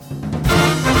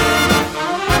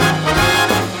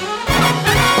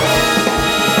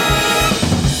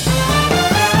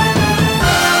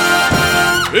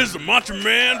Macha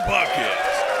Man Podcast.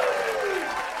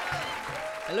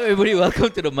 Hello everybody,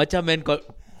 welcome to the Macha Man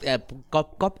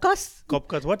Copcast?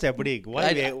 Copcast, what's happening?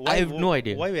 I have no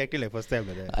idea. Why we acting like first time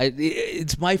like that?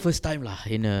 It's my first time lah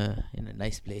in a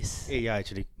nice place. Yeah,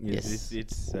 actually. Yes.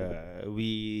 It's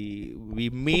we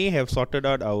may have sorted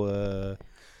out our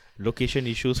location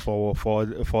issues for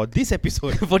this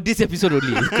episode. For this episode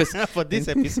only. Because For this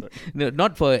episode. no,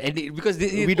 not for any, because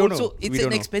We don't know. It's We an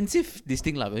don't know. expensive this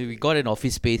thing lah. We got an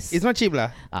office space. It's not cheap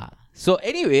lah. So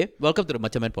anyway, welcome to the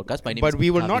Macha Man Podcast. My name But is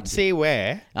we will Kavin not J. say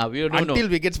where We don't know.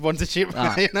 until we get sponsorship.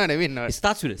 You know what I mean? It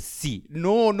starts with a C.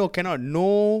 No, cannot.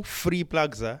 No free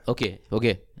plugs. Okay.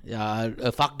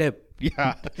 Fuck them.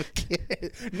 Yeah.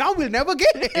 Now we'll never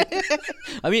get it.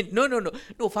 I mean, no.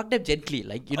 Fuck them gently,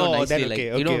 like Oh, nicely, then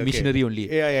okay, like okay. missionary only.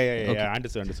 Yeah. Okay.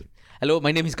 Understood. Hello,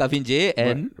 my name is Kavin J,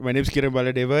 and My name is Kiran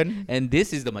Baladevan.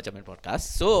 this is the Macha Man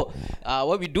Podcast. So,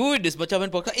 what we do in this Macha Man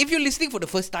Podcast, if you're listening for the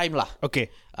first time lah. Okay.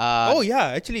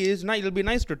 Actually, it's nice. It'll be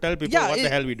nice to tell people what the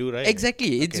hell we do, right?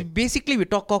 Exactly. It's basically we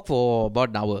talk for about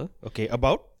an hour Okay.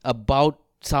 About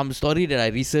some story that I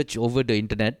researched over the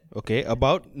internet. Okay.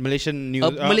 About Malaysian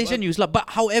news. Malaysian news lah. But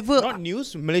however, Not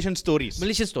news. Malaysian stories.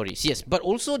 Malaysian stories, yes. But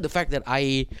also the fact that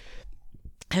I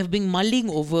have been mulling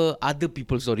over other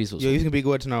people's stories also. You're using big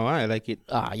words now. I like it.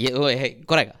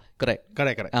 Correct. Correct.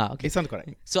 Okay. It sounds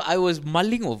correct. So I was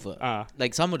mulling over Ah.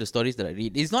 some of the stories that I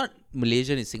read. It's not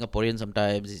Malaysian, it's Singaporean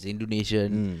sometimes, it's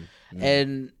Indonesian.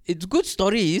 And it's good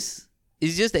stories.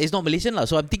 It's just that it's not Malaysian lah.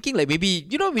 So I'm thinking like maybe,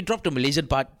 we dropped the Malaysian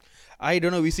part. I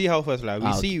don't know. We see how first lah.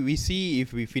 Okay. We see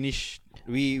if we finish.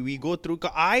 We go through.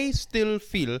 I still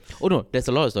feel. Oh no, there's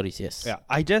a lot of stories, yes. Yeah.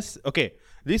 Okay.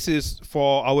 This is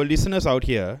for our listeners out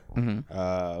here.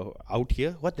 Out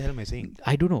here? What the hell am I saying?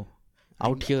 I don't know.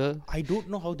 Out here. I don't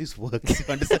know how this works. You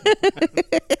understand?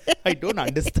 I don't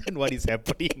understand what is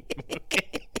happening.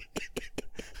 Okay.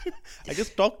 I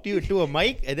just talk to you to a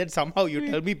mic and then somehow you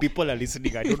tell me people are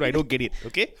listening. I don't get it.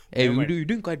 Okay? Hey, Never mind. you're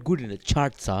doing quite good in the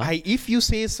charts, If you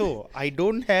say so, I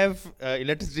don't have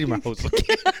electricity in my house.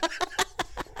 Okay?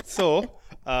 So,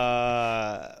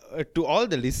 to all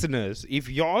the listeners, if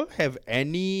y'all have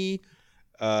any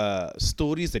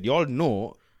stories that y'all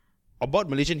know about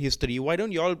Malaysian history, why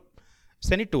don't y'all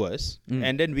send it to us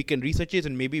and then we can research it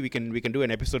and maybe we can do an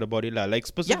episode about it lah. Like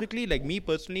specifically, like me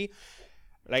personally,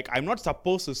 like I'm not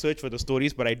supposed to search for the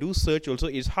stories, but I do search also.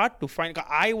 It's hard to find.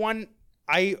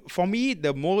 For me,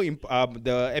 the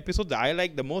episodes that I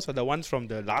like the most are the ones from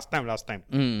the last time. Like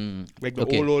the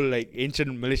old like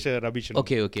ancient Malaysia rubbish.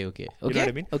 Okay. You know what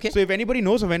I mean? Okay. So if anybody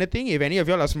knows of anything, if any of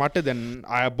y'all are smarter than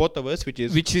both of us, which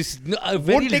is a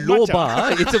very take low much,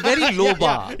 bar. It's a very low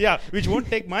bar. Yeah, which won't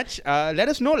take much. Let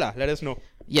us know.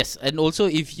 Yes, and also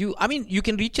if you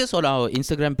can reach us on our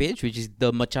Instagram page, which is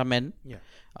the Macha Man. Yeah.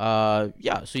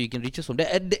 So you can reach us from there.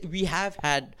 And we have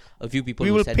had a few people. We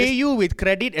who will sent pay us, you with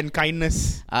credit and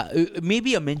kindness.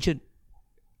 maybe a mention.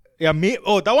 Yeah, that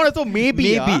one also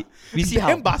maybe. Maybe. We see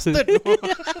Damn how. bastard. No.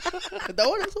 That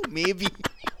one also maybe.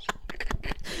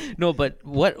 No, but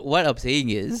what I'm saying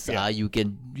is, you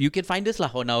can find us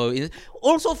lah on our.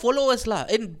 Also follow us lah,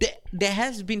 and there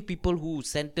has been people who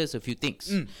sent us a few things,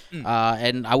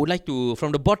 and I would like to,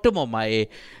 from the bottom of my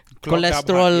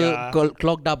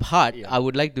clogged up heart, I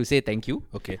would like to say thank you.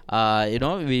 Okay.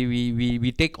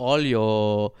 We take all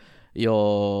your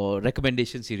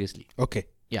recommendations seriously. Okay.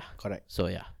 Yeah. Correct. So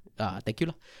thank you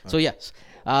lah. So yes,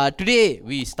 today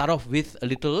we start off with a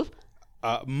little.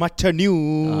 Macha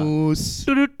news.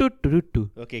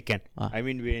 Tu-du-tu-tu-tu-tu. Okay, Ken. I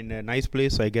mean, we're in a nice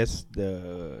place, so I guess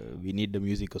we need the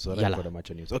music also right, for the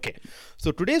Macha news. Okay,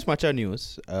 so today's Macha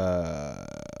news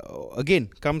again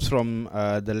comes from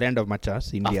the land of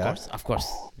Machas, India. Of course.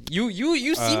 You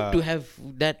seem to have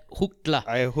that hooked lah.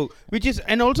 I hook, which is,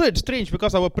 and also it's strange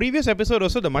because our previous episode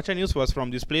also the Macha news was from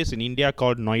this place in India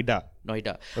called Noida.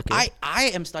 Okay.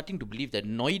 I am starting to believe that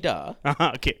Noida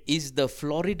is the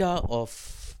Florida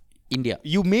of India.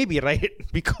 You may be right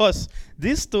because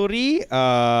this story,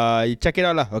 check it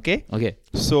out lah. Okay.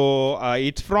 So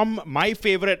it's from my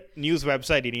favorite news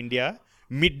website in India,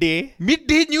 Midday.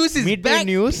 Midday News is Midday back.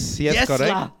 News, yes,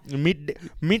 correct. La.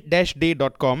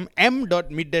 Mid-day.com,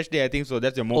 m.mid-day, I think so.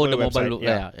 That's your mobile website.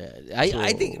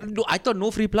 I think. I thought no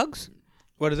free plugs.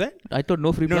 What is that? I thought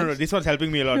no free plugs. No, this one's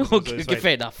helping me a lot. Okay,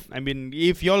 fair enough. I mean,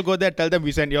 if y'all go there, tell them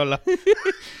we sent y'all.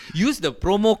 Use the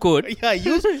promo code. Yeah,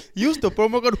 use the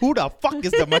promo code. Who the fuck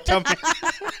is the Macha Man?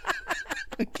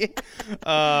 Okay.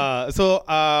 So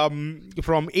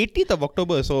from 18th of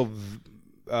October, so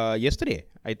yesterday,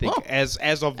 I think, as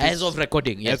of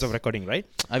recording, yes. As of recording, right?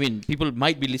 I mean, people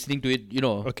might be listening to it,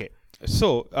 Okay.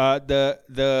 So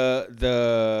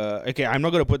okay, I'm not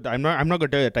gonna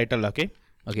tell you the title, okay?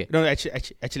 Okay. No,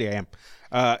 actually, I am.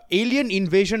 Alien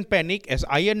invasion panic as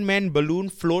Iron Man balloon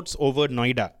floats over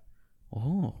Noida.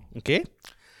 Oh. Okay.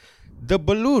 A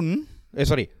balloon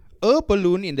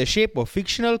in the shape of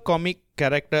fictional comic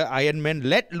character Iron Man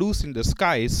let loose in the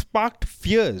sky sparked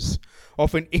fears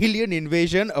of an alien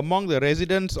invasion among the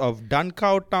residents of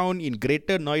Dankau town in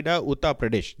Greater Noida, Uttar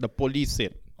Pradesh, the police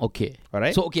said. Okay.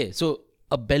 Alright. So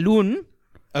a balloon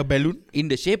in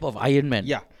the shape of Iron Man.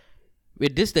 Yeah.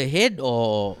 Wait, this the head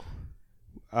or?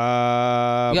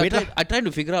 I trying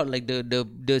to figure out like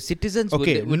the citizens.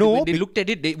 Okay, when they looked at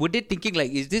it, were they thinking like,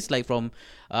 is this like from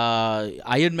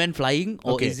Iron Man flying,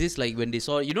 or is this like when they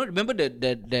saw, remember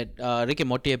that Rick and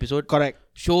Morty episode? Correct.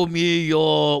 Show me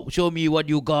what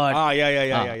you got.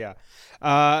 Yeah.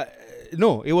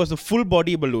 No, it was a full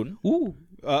body balloon. Ooh.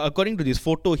 According to this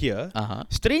photo here,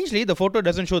 strangely the photo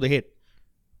doesn't show the head.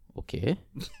 Okay.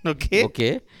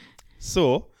 Okay.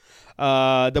 So,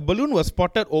 the balloon was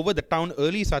spotted over the town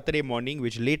early Saturday morning,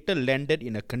 which later landed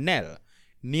in a canal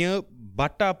near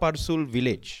Bata Parsul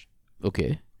village.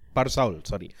 Okay. Parsaul,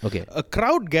 sorry. Okay. A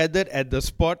crowd gathered at the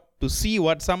spot to see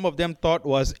what some of them thought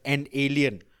was an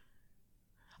alien.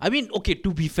 I mean, okay,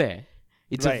 to be fair,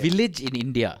 it's a village in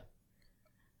India.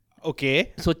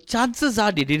 Okay. So chances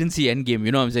are they didn't see Endgame,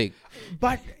 you know what I'm saying?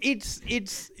 But this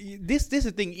is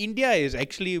the thing. India is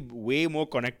actually way more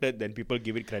connected than people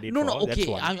give it credit for. No, okay. That's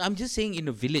one. I'm just saying in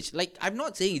a village. Like, I'm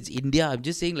not saying it's India. I'm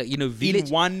just saying like in a village.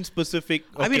 In one specific...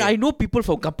 Okay. I mean, I know people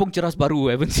from Kampong Cheras Baru who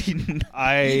haven't seen...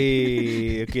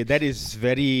 Okay, that is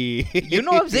very... You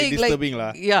know what I'm saying? Disturbing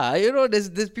like, yeah,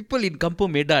 there's people in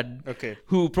Kampong Medan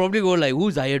who probably go like,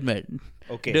 who's Iron Man?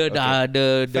 Okay. The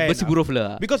Besi Buruh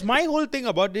fella. Because my whole thing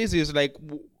about this is like...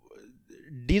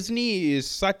 Disney is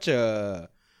such a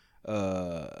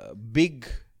big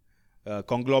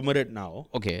conglomerate now.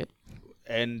 Okay.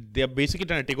 And they're basically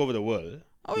trying to take over the world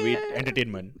with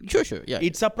entertainment. Sure. Yeah.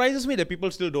 It surprises me that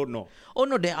people still don't know. Oh,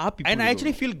 no, there are people. And I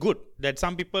actually feel good that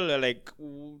some people are like,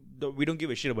 we don't give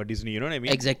a shit about Disney. You know what I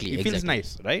mean? Exactly. It feels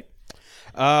nice, right?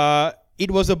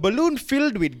 It was a balloon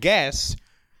filled with gas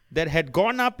that had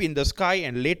gone up in the sky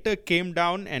and later came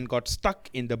down and got stuck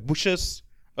in the bushes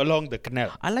along the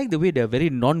canal. I like the way they're very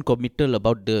non-committal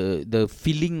about the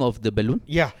filling of the balloon.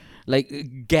 Yeah.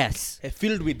 Like gas.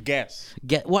 Filled with gas.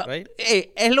 What? Right?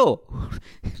 Hey, hello.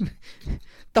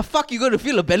 The fuck you gonna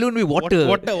fill a balloon with water?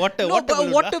 Water No, water but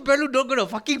balloon, water balloon not gonna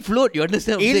fucking float. You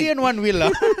understand? Alien one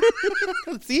will.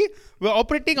 See, we're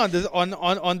operating on this on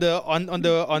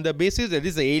the basis that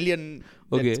this is an alien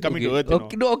that's coming to Earth.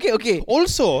 Okay.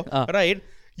 Also, right?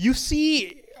 You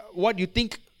see what you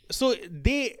think. So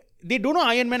they don't know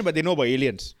Iron Man, but they know about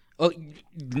aliens. Oh,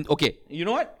 okay. You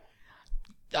know what?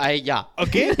 Yeah.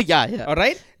 Okay? Yeah.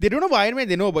 Alright? They don't know about Iron Man,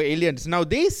 they know about aliens. Now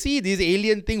they see this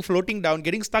alien thing floating down,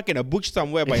 getting stuck in a bush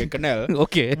somewhere by a canal.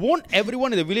 Okay. Won't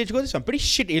everyone in the village go, there's some pretty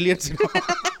shit aliens, you know?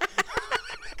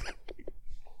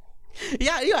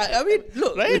 Yeah. I mean,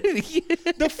 look. Right?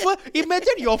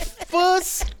 Imagine your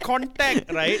first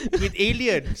contact, right, with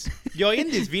aliens. You're in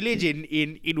this village in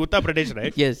Uttar Pradesh,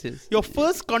 right? Yes. Your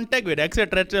first contact with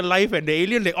extraterrestrial life and the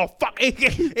alien like, oh fuck,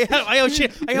 I have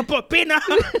shit, I have pain,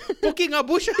 poking a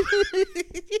bush.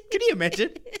 Can you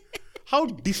imagine how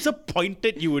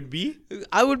disappointed you would be?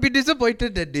 I would be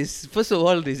disappointed that first of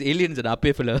all, these aliens and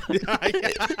Ape fella.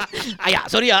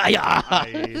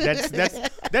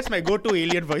 That's my go-to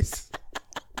alien voice.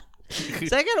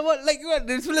 Second of all, like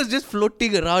this fella's just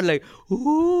floating around like,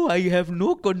 oh, I have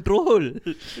no control.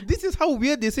 This is how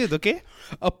weird this is, okay?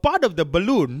 A part of the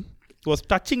balloon was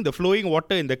touching the flowing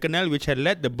water in the canal, which had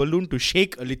led the balloon to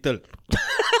shake a little.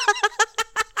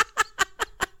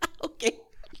 Okay.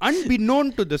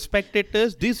 Unbeknown to the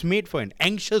spectators, this made for an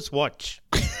anxious watch.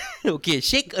 Okay,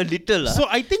 shake a little. So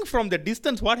I think from the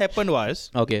distance, what happened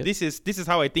was, this is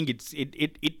how I think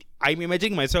it. I'm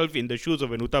imagining myself in the shoes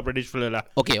of an Uttar Pradesh fella.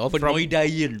 Okay, of a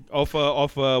Noidian. Of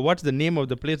what's the name of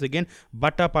the place again?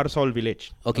 Bata Parsaul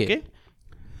village. Okay.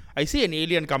 I see an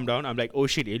alien come down. I'm like, oh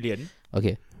shit, alien.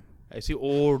 Okay. I see,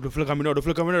 the fella coming out.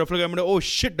 Oh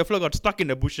shit, the fella got stuck in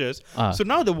the bushes. So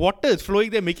now the water is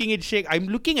flowing there, making it shake. I'm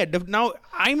looking at now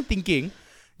I'm thinking,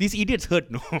 these idiots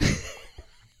hurt, no?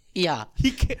 Yeah.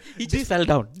 He just fell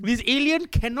down. This alien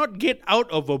cannot get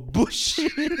out of a bush.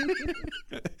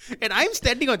 And I'm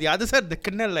standing on the other side of the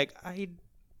canal like,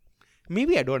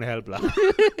 maybe I don't help.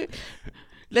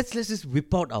 Let's just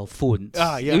whip out our phones.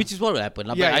 Which is what will happen.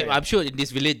 I'm sure in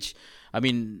this village, I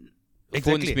mean,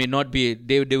 phones may not be,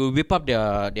 they will whip up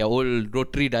their old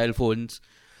rotary dial phones.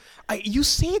 You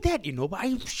say that, but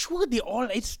I'm sure they all,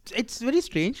 it's very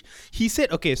strange. He said,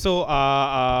 okay, so,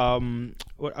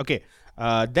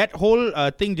 That whole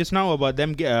thing just now about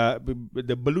them,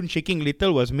 the balloon shaking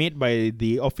little was made by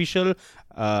the official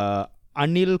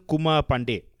Anil Kumar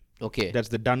Pandey. Okay. That's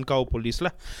the Dunkau police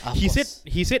lah. Of He course.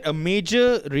 said a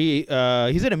major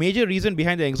reason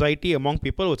behind the anxiety among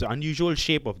people was the unusual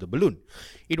shape of the balloon.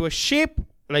 It was shaped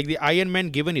like the Iron Man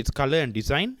given its color and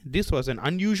design. This was an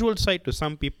unusual sight to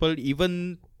some people,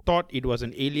 even thought it was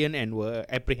an alien and were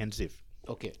apprehensive.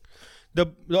 Okay. The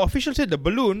official said the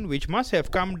balloon, which must have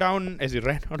come down as it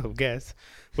ran out of gas,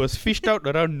 was fished out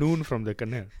around noon from the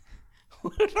canal.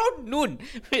 Around noon.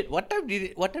 Wait, what time did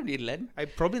it land?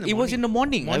 Probably in the It morning. was in the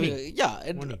morning. Morning. Yeah.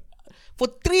 And Morning. for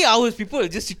 3 hours, people were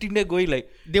just sitting there going like,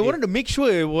 They wanted to make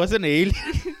sure it wasn't an alien.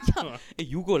 yeah, hey,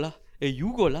 you go lah. Hey,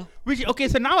 you go lah. Which, okay,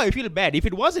 so now I feel bad. If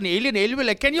it was an alien will be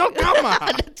like, can you all come?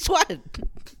 That's what.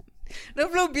 The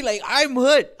fellow would be like, I'm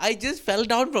hurt. I just fell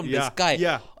down from the sky.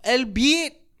 Yeah.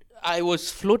 Albeit, I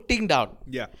was floating down.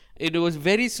 Yeah. It was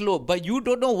very slow. But you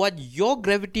don't know what your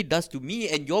gravity does to me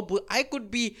and your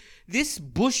this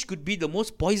bush could be the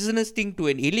most poisonous thing to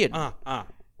an alien.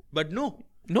 But no.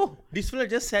 No. This fella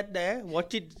just sat there,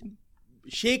 watch it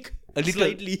shake A little.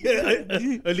 slightly,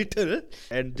 a little,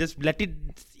 and just let it.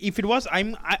 If it was,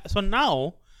 so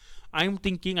now I'm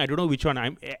thinking, I don't know which one.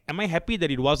 Am I happy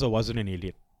that it was or wasn't an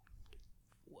alien?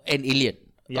 An alien.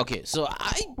 Yeah. Okay, so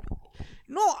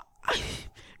no,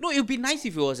 it would be nice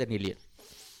if it was an alien.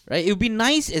 Right? It would be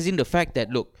nice as in the fact that,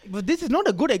 look. But this is not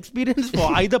a good experience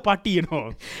for either party, you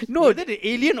know. No. Whether an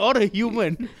alien or a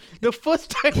human, the first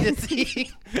time they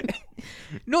see.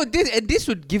 No, this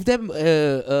would give them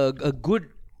a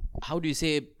good, how do you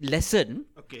say, lesson.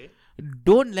 Okay.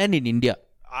 Don't land in India.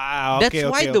 Okay,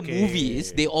 That's why the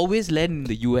movies, they always land in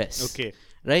the US. Okay.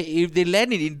 Right? If they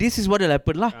land in, this is what will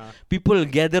happen lah. People will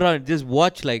gather around and just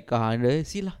watch like,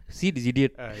 see this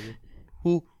idiot.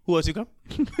 Who was you come?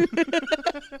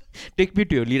 Take me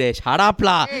to your leader. Shut up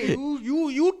lah. Hey,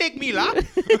 you take me lah.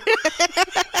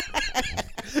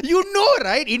 You know,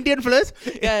 right? Indian fellas.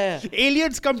 Yeah.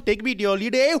 Aliens come take me to your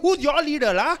leader. Hey, who's your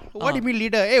leader lah? What do you mean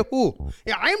leader? Hey, who?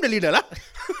 Yeah, I am the leader lah.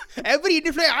 Every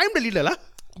Indian fella, I am the leader lah.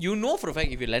 You know for a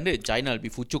fact if you landed in China, it'll be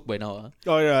fuchuk by now.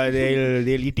 Oh, they'll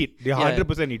eat it. They'll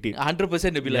 100% eat it.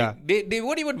 100% they'll be like, they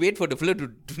won't even wait for the fella to,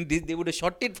 they would have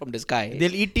shot it from the sky.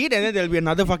 They'll eat it and then there'll be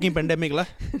another fucking pandemic lah.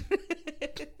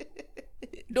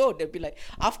 No, they'll be like,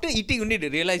 after eating only they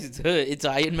realize it's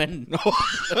Iron Man.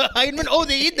 Iron Man,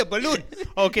 they eat the balloon.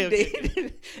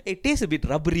 Okay. It tastes a bit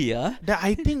rubbery, huh?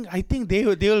 I think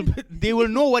they will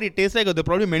know what it tastes like or they're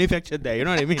probably manufactured there. You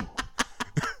know what I mean?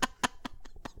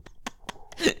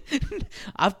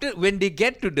 After when they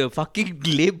get to the fucking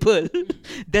label,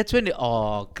 that's when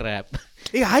oh crap.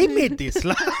 Hey, I made this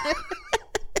lah.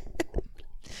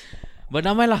 But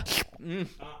namai lah.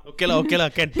 Okay lah.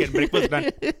 Can breakfast done.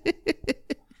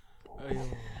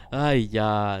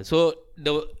 Yeah. So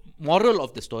the moral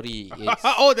of the story is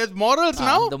there's morals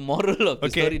now? the moral of the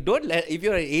story. Don't land if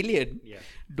you're an alien.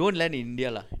 Don't land in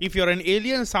India lah. If you're an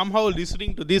alien somehow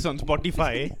listening to this on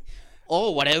Spotify.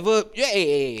 Or whatever. Yeah,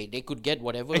 they could get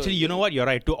whatever. Actually, you know what? You're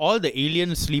right. To all the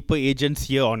alien sleeper agents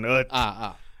here on Earth,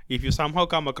 if you somehow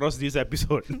come across this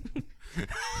episode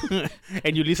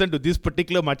and you listen to this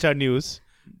particular Macha news,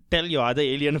 tell your other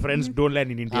alien friends don't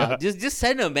land in India. Just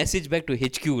send a message back to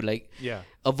HQ like,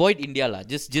 avoid India lah.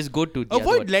 Just go to the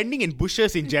avoid landing in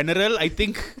bushes in general. I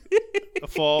think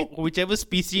for whichever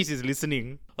species is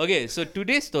listening. Okay, so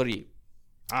today's story.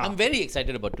 I'm very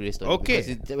excited about today's story.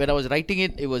 Okay. Because when I was writing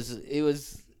it, it was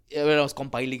when I was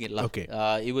compiling it. Okay.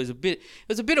 It was a bit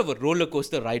of a roller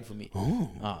coaster ride for me.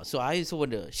 So I also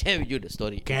want to share with you the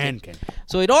story. Can.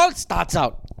 So it all starts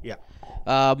out. Yeah.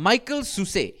 Michael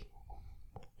Soosai.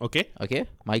 Okay.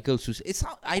 Michael Soosai.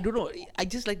 I don't know. I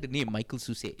just like the name Michael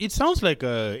Soosai. It sounds like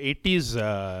a 80s...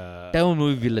 Tamil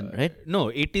movie villain, right? No,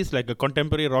 80s like a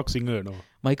contemporary rock singer, no.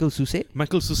 Michael Soosai?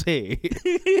 Michael Soosai.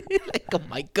 Like a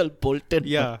Michael Bolton.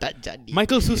 Yeah.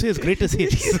 Michael Soosai's greatest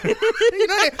hits.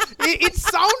 It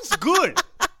sounds good.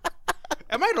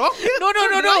 Am I wrong?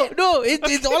 No.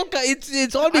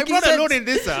 It's all making I'm not sense. alone in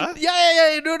this, huh?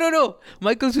 Yeah. No.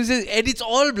 Michael Soosai, and it's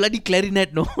all bloody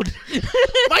clarinet note.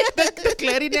 The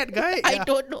clarinet guy? I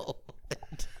don't know.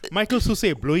 Michael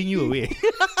Soosai, Blowing You Away.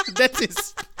 That's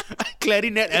his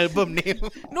clarinet album name.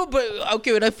 No, but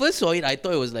okay, when I first saw it, I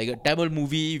thought it was like a Tamil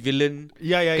movie villain.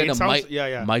 Yeah. Kind It of sounds,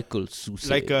 Michael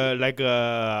Soosai. Like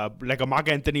a Mark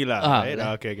Anthony lah. Right?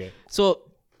 Okay. So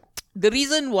the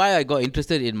reason why I got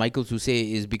interested in Michael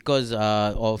Soosai is because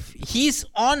he's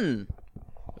on.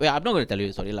 Well, I'm not going to tell you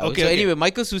the story. Anyway,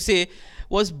 Michael Soosai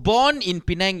was born in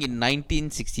Penang in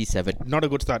 1967. Not a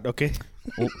good start. Okay.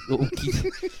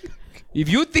 Okay. If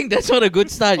you think that's not a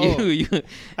good start, you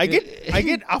I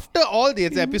get after all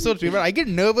these episodes, remember, I get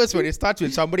nervous when it starts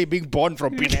with somebody being born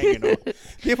from Penang, you know.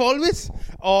 They've always,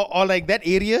 or like that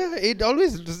area, it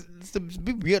always, it's a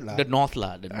bit weird. The north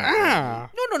lah.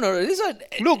 No. This one.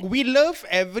 Look, we love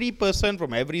every person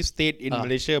from every state in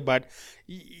Malaysia, but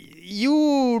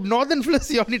you northern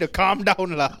fellas, you all need to calm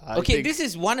down lah. Okay, this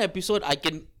is one episode I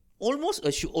can almost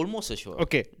assure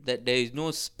that there is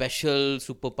no special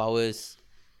superpowers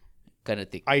kind of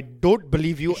thing. I don't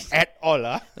believe you at all.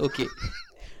 Okay.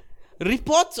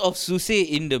 Reports of Soosai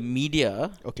in the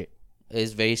media Okay.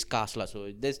 is very scarce lah.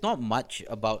 So there's not much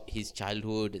about his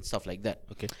childhood and stuff like that.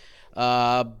 Okay.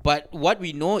 But what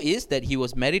we know is that he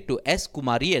was married to S.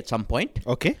 Kumari at some point.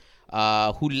 Okay.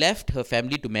 Who left her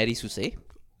family to marry Soosai.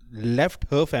 Left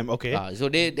her family. Okay. So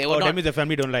they were not. That means the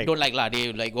family don't like. Don't like lah.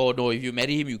 They like, oh no, if you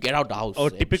marry him, you get out the house. Oh,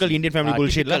 typical Indian family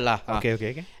bullshit lah.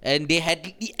 Okay. And they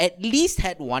had at least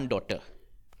had one daughter.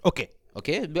 Okay.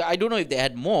 But I don't know if they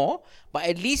had more, but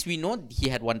at least we know he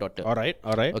had one daughter. All right.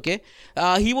 Okay.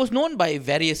 He was known by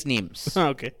various names.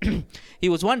 Okay. He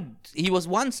was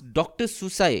once Dr.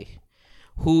 Soosai,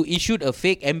 who issued a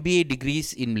fake MBA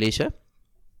degrees in Malaysia.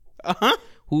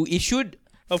 Who issued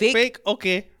fake.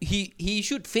 Okay. He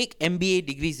issued fake MBA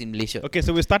degrees in Malaysia. Okay,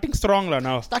 so we're starting strong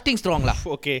now.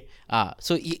 Okay.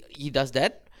 So he does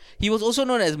that. He was also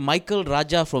known as Michael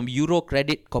Raja from Euro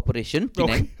Credit Corporation,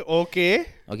 Penang. Okay.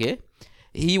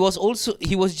 He was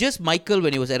just Michael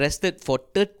when he was arrested for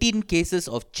 13 cases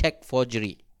of check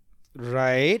forgery.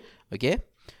 Right. Okay.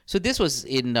 So this was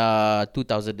in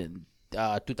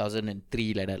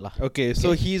 2003 like that lah. Okay,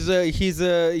 so he's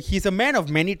a man of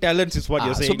many talents is what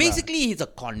you're saying. So basically he's a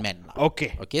con man lah.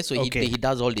 Okay, so he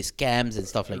does all these scams and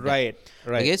stuff like that. Right.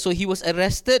 Okay, so he was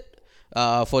arrested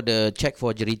for the check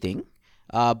forgery thing,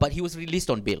 but he was released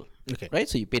on bail. Okay. Right,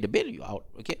 so you pay the bail, you're out.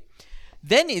 Okay.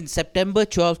 Then in September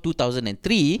 12,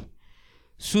 2003,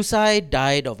 Soosai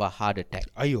died of a heart attack.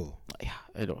 Ayo. Yeah,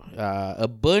 I know. A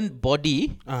burnt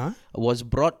body was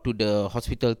brought to the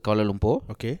hospital Kuala Lumpur.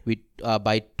 Okay. With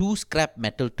by two scrap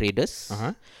metal traders,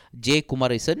 J.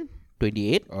 Kumarisan,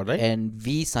 28, alright, and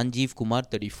V. Sanjeev Kumar,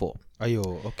 34.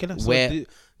 Ayo, okay lah. So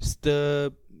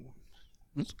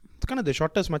it's kind of the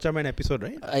shortest Macha Man episode,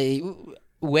 right?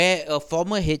 Where a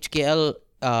former HKL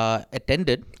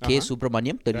attendant, K.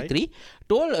 Subramaniam, 33,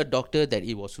 told a doctor that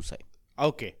it was suicide.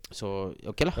 Okay. So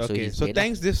okay lah. Okay. So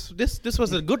thanks. This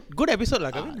was a good episode,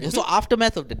 like. So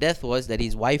aftermath of the death was that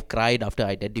his wife cried after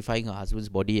identifying her husband's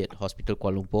body at hospital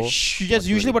Kuala Lumpur. That's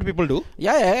usually what people do.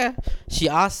 Yeah. She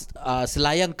asked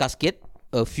Selayang Casket,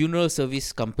 a funeral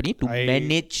service company, to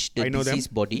manage the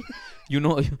deceased body. You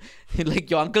know,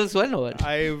 like your uncle's one or what?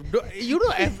 they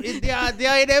are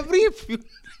in every.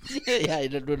 Yeah, I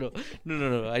don't know.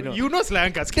 No, I know. You know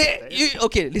Selayang Casket.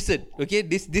 Okay, listen. Okay,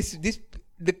 this.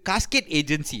 The casket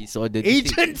agencies or the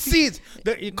agencies,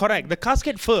 correct. The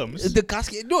casket firms. The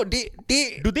casket. No, they.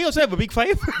 Do they also have a big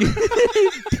five?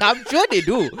 I'm sure they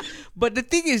do. But the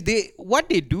thing is, what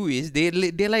they do is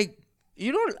they're like,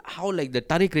 you know how like the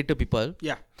Tariq Rater people.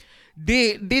 Yeah.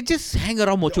 They just hang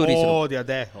around mortuaries. Oh, they're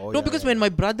there. Because when my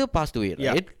brother passed away,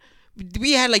 right?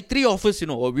 We had like 3 offers,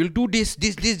 we'll do this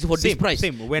for this price.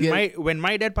 Same. When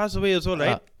my dad passed away also,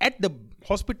 right? At the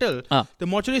hospital, the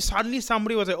mortuary, suddenly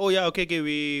somebody was like, "Oh yeah, okay,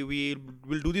 we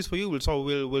will do this for you. We'll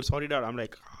sort it out." I'm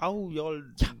like, "How y'all?"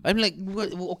 I'm like,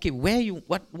 "Okay, where you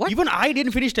what?" Even I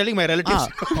didn't finish telling my relatives.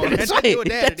 That's why.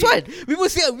 That's why we were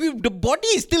saying the body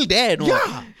is still there. No?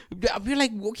 Yeah. We're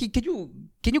like, okay, can you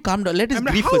calm down? Let us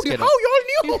brief like, first. How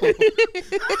y'all knew?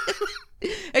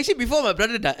 Actually, before my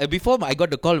brother died, before I got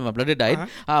the call when my brother died,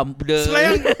 the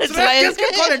Selayang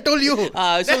called and told you.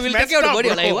 So we'll take care of the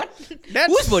body. I'm like, what?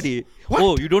 Whose body? What?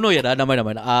 Oh, you don't know yet. That's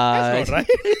not right.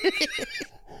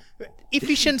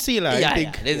 Efficiency, I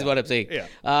think. Yeah, this is what I'm saying. Yeah.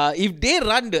 If they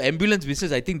run the ambulance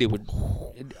business, I think they would.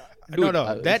 No.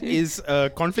 That is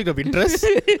a conflict of interest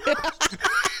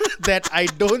that I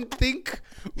don't think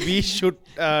we should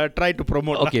try to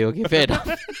promote. Okay, fair enough.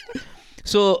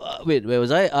 So wait, where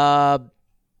was I?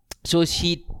 So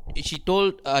she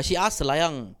asked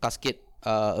Selayang Casket,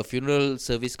 a funeral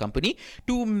service company,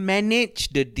 to manage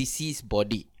the deceased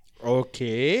body.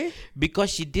 Okay. Because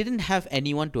she didn't have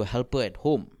anyone to help her at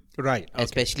home. Right. Okay.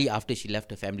 Especially after she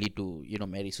left her family to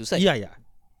marry Soosai. Yeah.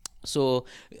 So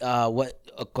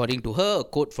according to her, a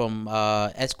quote from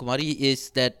S. Kumari is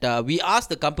that we asked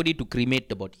the company to cremate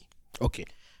the body. Okay.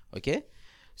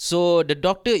 So the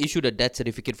doctor issued a death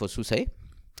certificate for Soosai,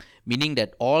 meaning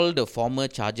that all the former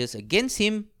charges against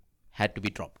him had to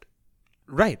be dropped.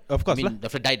 Right, of course. I mean,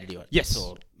 the died already. Yes.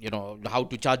 So how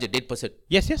to charge a dead person.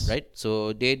 Yes, yes. Right?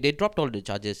 So they dropped all the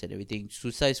charges and everything.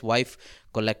 Soosai's wife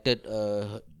collected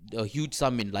a huge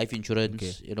sum in life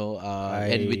insurance,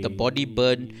 and with the body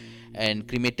burned and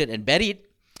cremated and buried,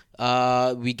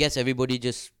 we guess everybody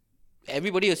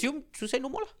assumed Soosai no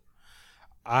more.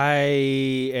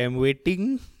 I am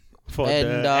waiting for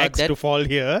the axe to fall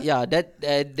here. Yeah,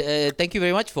 thank you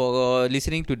very much for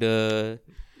listening to the...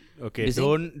 Okay,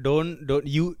 don't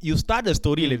you start a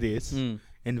story like this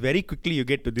and very quickly you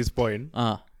get to this point.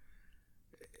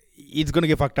 It's gonna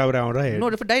get fucked up around, right? No,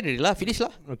 if it died already lah, finish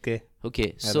lah. Okay.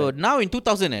 So now in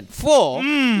 2004,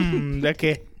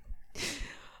 okay.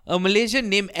 a Malaysian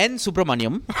named N.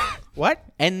 Subramaniam. What?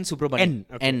 N. Subramaniam.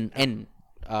 N. Okay. N.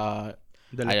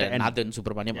 The letter N. Nathan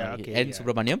Subramaniam. Yeah, okay, N.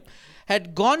 Subramaniam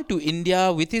had gone to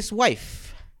India with his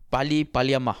wife,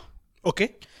 Paliamma.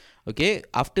 Okay. Okay,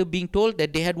 after being told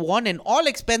that they had won an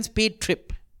all-expense paid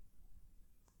trip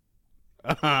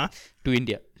to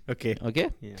India. Okay.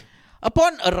 Yeah.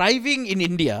 Upon arriving in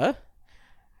India,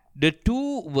 the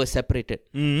two were separated.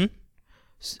 They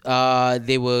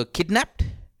were kidnapped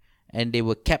and they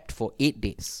were kept for 8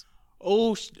 days.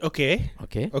 Oh, okay.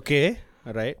 Okay.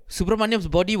 All right. Subramaniam's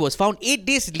body was found 8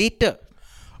 days later.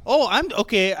 Oh, I'm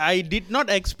okay. I did not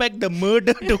expect the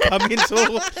murder to come in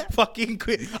so fucking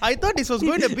quick. I thought this was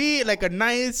going to be like a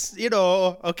nice,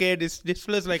 okay, this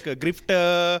feels like a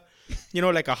grifter,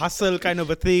 like a hustle kind of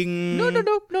a thing. No.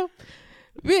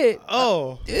 Wait.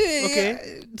 Oh,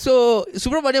 okay. So,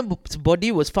 Subramaniam's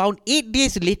body was found 8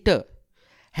 days later,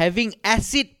 having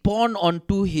acid poured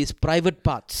onto his private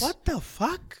parts. What the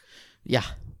fuck? Yeah.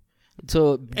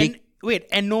 So,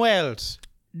 and no else.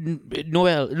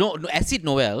 Acid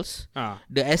Noels.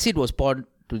 The acid was poured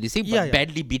to this thing, but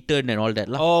badly beaten and all that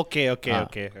lah. Okay.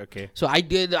 So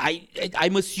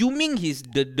I'm assuming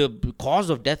the cause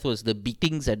of death was the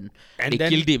beatings and they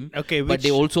killed him. Okay, but they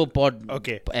also poured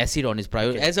acid on his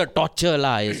private as a torture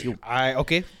lah, I assume.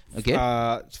 Okay.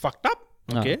 It's fucked up.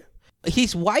 Okay.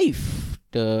 His wife,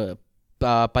 the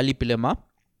Paliamma,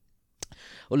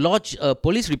 lodged a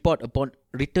police report upon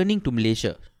returning to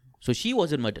Malaysia. So she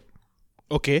wasn't murdered.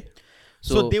 Okay.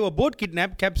 So they were both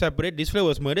kidnapped, kept separate. This fellow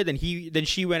was murdered, then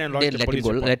she went and lodged a police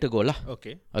report. Let her go lah.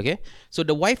 Okay. So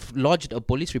the wife lodged a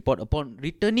police report upon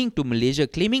returning to Malaysia,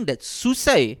 claiming that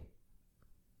Soosai,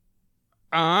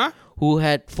 who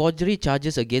had forgery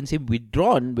charges against him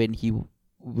withdrawn when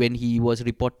he was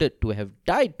reported to have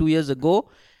died 2 years ago,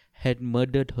 had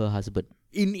murdered her husband.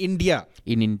 In India.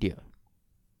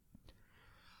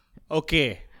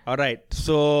 Okay. All right.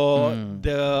 So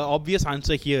the obvious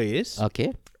answer here is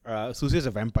Soosai is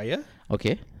a vampire.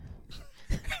 Okay.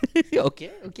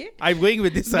 Okay. I'm going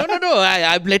with this. No.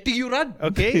 I'm letting you run.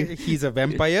 Okay. He's a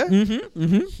vampire.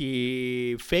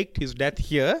 He faked his death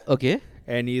here. Okay.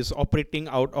 And he's operating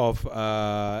out of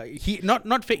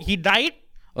not fake. He died.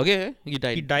 Okay. He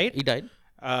died.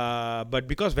 But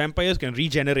because vampires can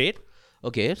regenerate.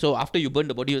 Okay, so after you burn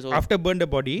the body also? After burn the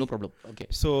body. No problem. Okay.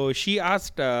 So she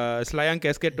asked Slayang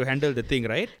casket to handle the thing,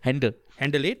 right? Handle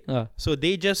it. So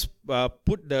they just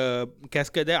put the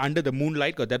casket there under the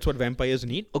moonlight because that's what vampires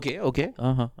need. Okay.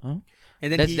 And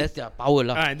then that's their power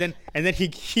lah. And then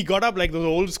he got up like those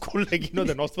old school, like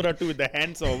the Nosferatu with the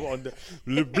hands on the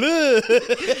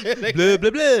blah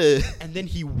blah. And then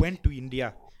he went to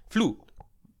India. Flew.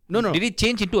 No. Did it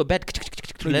change into a bat?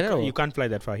 No, you can't fly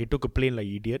that far. He took a plane like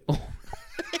idiot. Oh.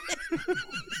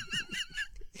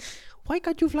 Why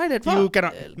can't you fly that far? You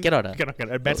cannot.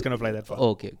 Cannot. A bat's cannot fly that far.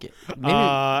 Okay. Maybe.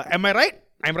 Am I right?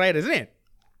 I'm right, isn't it?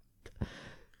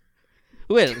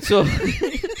 Well, so...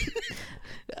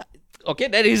 okay,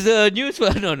 that is the news.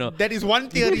 No. That is one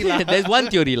theory lah. There's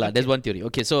one theory.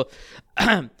 Okay, so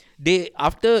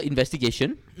after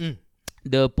investigation,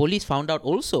 the police found out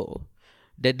also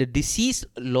that the deceased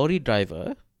lorry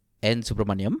driver, N.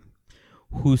 Subramaniam,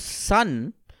 whose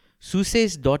son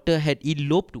Soosai's daughter had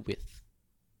eloped with.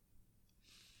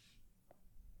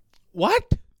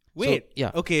 What? Wait. So,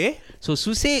 yeah. Okay. So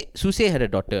Soosai had a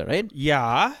daughter, right?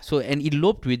 Yeah. So and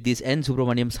eloped with this N.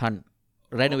 Subramaniam's son.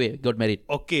 Ran away, got married.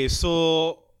 Okay,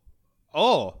 so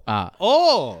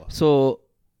So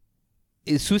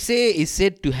Soosai is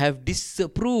said to have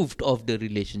disapproved of the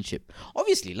relationship.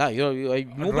 Obviously,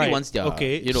 nobody wants their.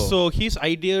 Okay. So his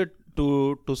idea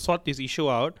to sort this issue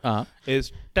out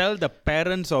is tell the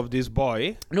parents of this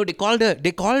boy. No, they called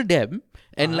them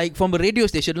And like from a radio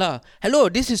station lah. Hello,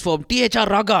 this is from THR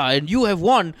Raga and you have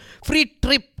won free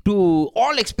trip to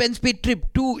all expense paid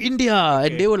trip to India.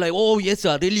 And they were like, oh yes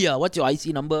really what's your IC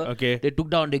number? Okay. They took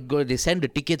down, they sent the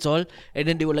tickets all, and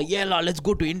then they were like, yeah lah, let's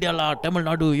go to India lah, Tamil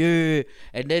Nadu, yeah.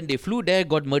 And then they flew there,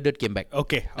 got murdered, came back.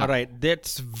 Okay, alright.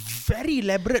 That's very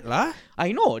elaborate lah.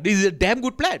 I know, this is a damn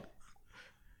good plan.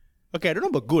 Okay, I don't know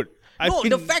about good.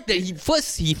 The fact that he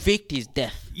faked his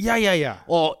death. Yeah.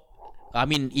 Or, I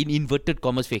mean, in inverted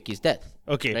commas, fake his death.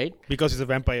 Okay. Right? Because he's a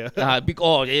vampire.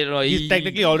 Because he's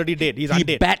technically already dead. He's undead.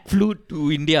 He bat flew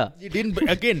to India. He didn't,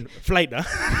 again, flight.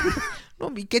 No,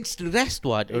 he gets to rest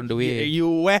what on the way.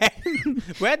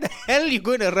 Where the hell you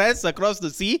going to rest across the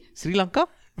sea? Sri Lanka?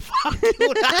 Fuck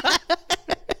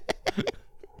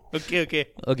you.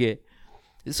 Okay.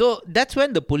 So that's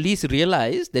when the police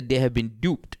realized that they have been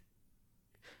duped.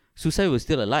 Soosai was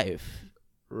still alive.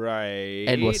 Right.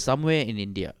 And was somewhere in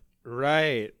India.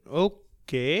 Right.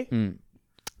 Okay.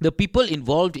 The people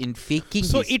involved in faking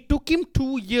it took him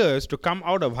 2 years to come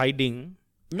out of hiding.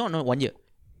 No, 1 year.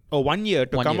 Oh, 1 year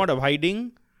to come out of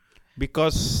hiding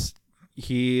because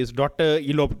his daughter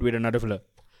eloped with another fella.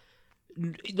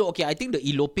 Okay, I think the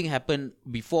eloping happened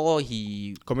before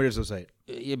he committed suicide.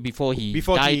 Before he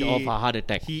died of a heart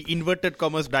attack. He inverted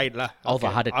commas died lah. Of a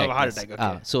heart attack. Of a heart attack.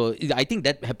 Okay. So I think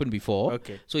that happened before.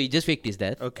 Okay. So he just faked his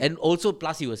death. Okay. And also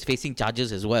plus he was facing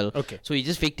charges as well. Okay. So he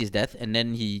just faked his death and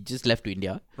then he just left to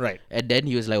India. Right. And then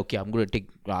he was like, okay, I'm going to take.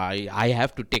 I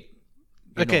have to take.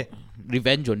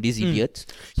 Revenge on these idiots.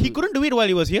 He couldn't do it while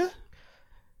he was here.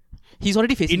 He's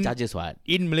already facing charges. What?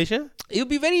 In Malaysia? It would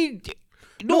be very.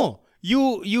 No.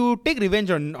 You take revenge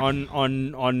on I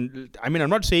mean, I'm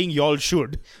not saying y'all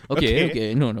should.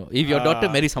 Okay. No. If your daughter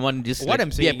marries someone, just what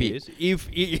I'm saying is,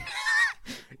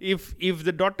 if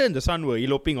the daughter and the son were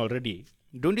eloping already,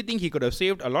 don't you think he could have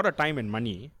saved a lot of time and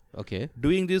money? Okay.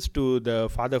 Doing this to the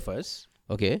father first.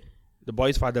 Okay. The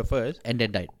boy's father first. And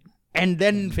then died. And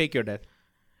then fake your death.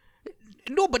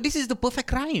 No, but this is the perfect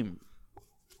crime.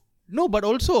 No, but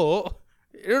also,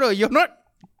 you're not.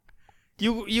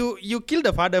 You kill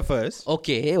the father first.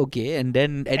 Okay, and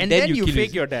then you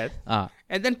fake your death.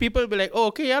 And then people will be like, oh,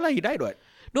 okay, yeah, he died, what?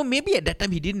 No, maybe at that time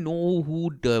he didn't know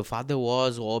who the father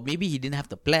was, or maybe he didn't have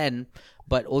the plan.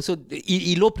 But also,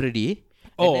 he eloped already.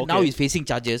 And then now he's facing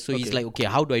charges. So he's like, okay,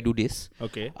 how do I do this?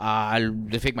 Okay. I'll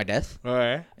fake my death.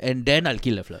 Alright. And then I'll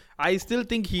kill the fella. I still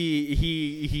think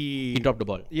he dropped the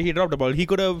ball. Yeah, he dropped the ball. He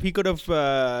could have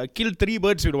killed 3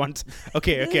 birds with once.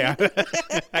 Okay.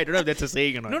 I don't know if that's a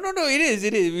saying or not. No, it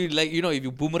is. Like, if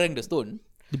you boomerang the stone.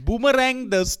 Boomerang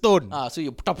the stone. So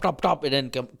you top, and then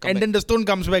come and back. then the stone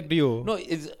comes back to you. No,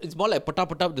 it's more like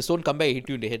pop, the stone come back and hit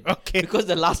you in the head. Okay. Because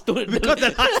the last stone. Because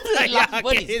the last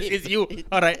one is you.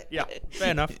 Alright, yeah.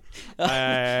 Fair enough.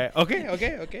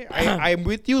 Okay. I'm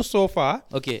with you so far.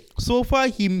 Okay. So far,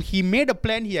 he made a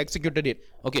plan, he executed it.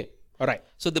 Okay. Alright.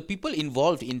 So the people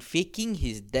involved in faking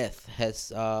his death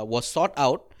was sought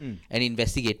out and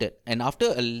investigated. And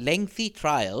after a lengthy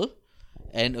trial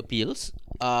and appeals,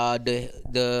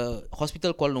 the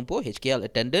hospital Kuala Lumpur HKL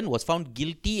attendant was found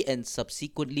guilty and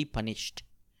subsequently punished.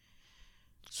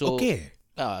 So,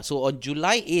 so on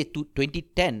July 8,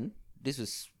 2010, this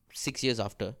was 6 years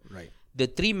after. Right. The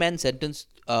 3 men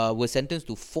were sentenced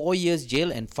to 4 years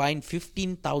jail and fined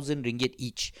 15,000 ringgit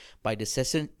each by the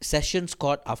Sessions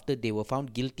Court after they were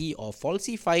found guilty of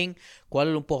falsifying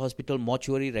Kuala Lumpur Hospital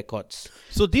mortuary records.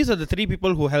 So these are the 3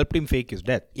 people who helped him fake his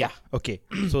death. Yeah. Okay.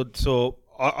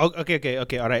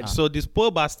 Okay. All right. So this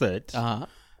poor bastard.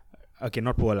 Okay,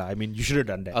 not poor lah. I mean, you should have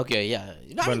done that. Okay, yeah.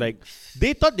 But like,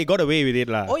 they thought they got away with it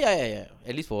lah. Oh yeah.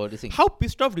 At least for this thing. How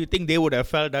pissed off do you think they would have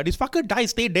felt that this fucker died,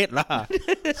 stay dead lah?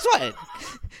 That's right.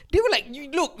 They were like,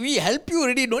 look, we help you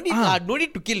already. No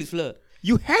need to kill his fella.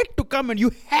 You had to come and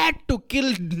you had to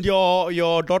kill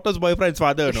your daughter's boyfriend's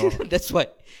father, no? That's why.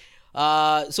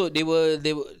 So they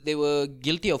were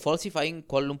guilty of falsifying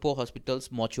Kuala Lumpur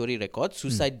Hospital's mortuary records,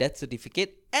 suicide death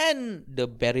certificate, and the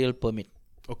burial permit.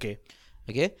 Okay.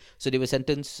 So they were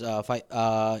sentenced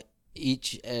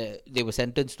each. They were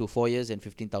sentenced to 4 years and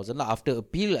 15,000. After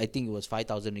appeal, I think it was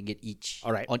 5,000 ringgit each.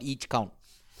 All right. On each count.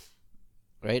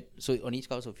 Right. So on each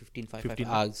count, so 15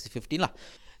 lah.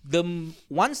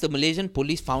 Once the Malaysian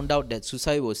police found out that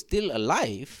Soosai was still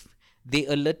alive, they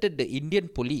alerted the Indian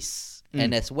police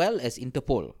and as well as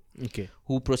Interpol. Okay.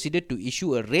 Who proceeded to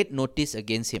issue a red notice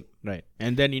against him. Right.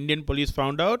 And then Indian police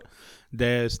found out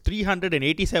there's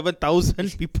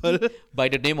 387,000 people by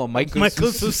the name of Michael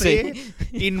Soosai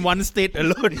in one state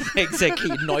alone.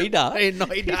 Exactly. Noida. In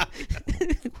Noida.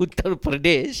 Uttar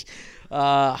Pradesh.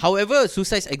 However,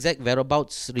 Soosai's exact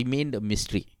whereabouts remained a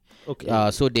mystery.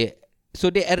 Okay. So they So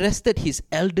they arrested his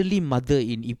elderly mother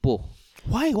in Ipoh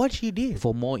Why? What she did?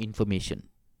 for more information.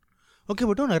 Okay,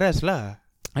 but don't arrest lah.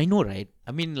 I know, right?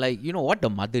 I mean, like, you know what the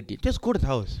mother did. Just go to the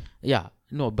house. Yeah,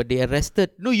 no, but they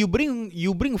arrested. No, you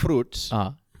bring fruits.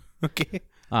 Okay.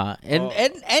 And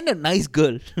a nice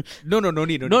girl. No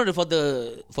need. No, for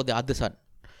the other son.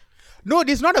 No,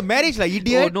 this is not a marriage, like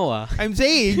idiot. Oh no. I'm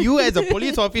saying you as a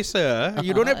police officer,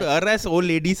 you don't have to arrest old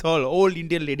ladies, all old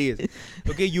Indian ladies.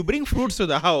 Okay, you bring fruits to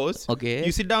the house. Okay.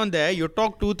 You sit down there, you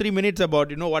talk 2-3 minutes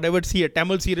about, whatever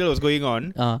Tamil serial was going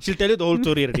on. She'll tell you the whole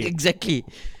story already. Exactly.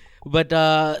 But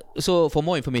so for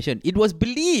more information, it was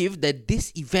believed that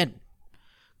this event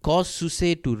caused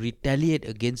Soosai to retaliate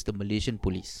against the Malaysian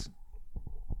police.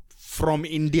 From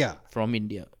India.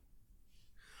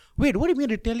 Wait, what do you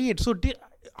mean retaliate? So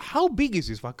how big is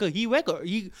this fucker?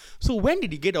 So when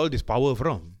did he get all this power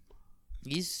from?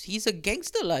 He's a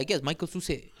gangster, I guess. Michael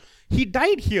Soosai. He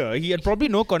died here. He had probably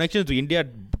no connections to India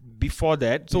before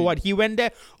that. So what? He went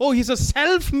there. Oh, he's a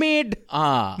self-made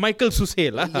Michael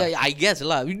Soosai. Yeah, I guess.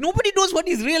 Nobody knows what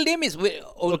his real name is.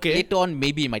 Okay. Later on,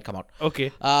 maybe it might come out.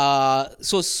 Okay.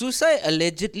 So Soosai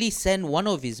allegedly sent one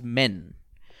of his men,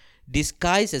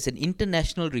 disguised as an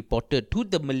international reporter, to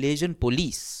the Malaysian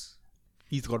police.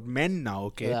 He's got men now,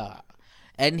 okay. Yeah.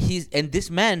 And this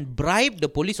man bribed the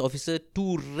police officer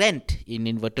to rent, in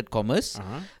inverted commas,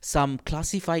 some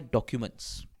classified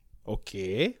documents.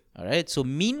 Okay. All right. So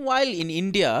meanwhile in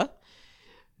India,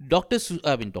 Soosai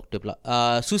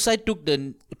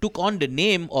took on the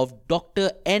name of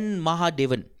Dr. N.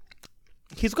 Mahadevan.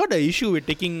 He's got an issue with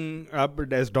taking up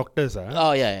as doctors.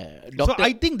 Oh yeah. So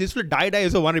I think this will die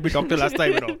also wanted to be doctor last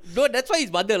time, No, that's why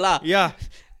his mother lah. Yeah.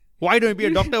 Why don't you be a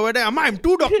doctor? Amma, I'm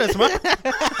 2 doctors, ma.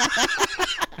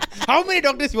 How many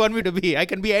doctors you want me to be? I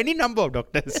can be any number of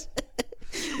doctors.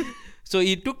 So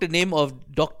he took the name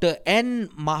of Dr. N.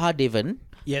 Mahadevan,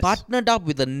 yes, partnered up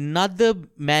with another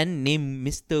man named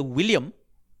Mr. William.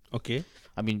 Okay.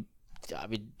 I mean,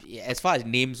 as far as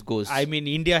names goes.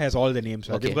 India has all the names.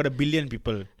 Okay. They've got 1 billion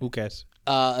people. Who cares?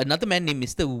 Another man named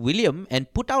Mr. William,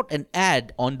 and put out an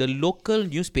ad on the local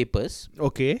newspapers.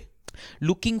 Okay.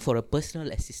 Looking for a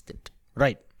personal assistant.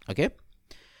 Right. Okay.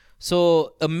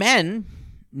 So a man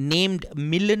named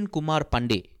Milan Kumar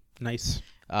Pandey. Nice.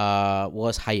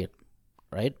 Was hired.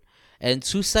 Right. And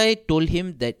Soosai told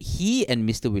him that he and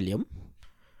Mr. William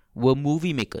were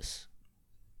movie makers.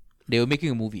 They were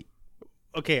making a movie.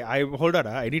 Okay, hold on.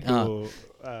 I need to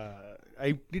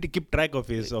keep track of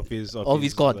his gods. Of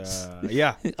his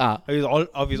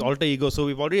alter ego. So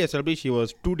we've already established he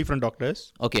was 2 different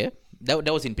doctors. Okay, that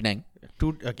was in Penang.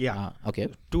 Okay.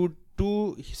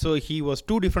 So he was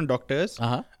 2 different doctors.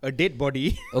 A dead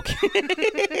body. Okay.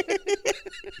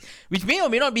 Which may or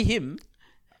may not be him.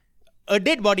 A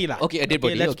dead body lah. Okay, a dead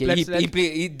body.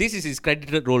 This is his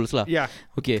credited roles lah. Yeah.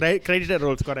 Okay. Credited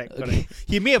roles, correct.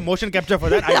 He may have motion capture for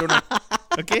that. I don't know.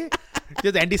 Okay.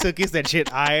 Just Andy Serkis that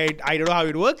shit. I don't know how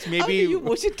it works. Maybe how do you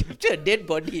motion capture a dead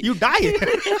body? You die.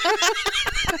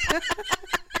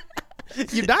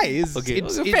 You die.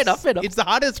 Fair enough. It's the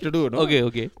hardest to do. No?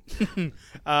 Okay.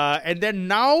 And then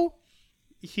now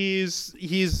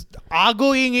he's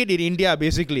arguing it in India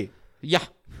basically. Yeah.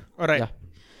 All right. Yeah.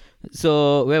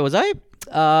 So where was I?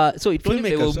 So it told him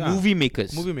they were movie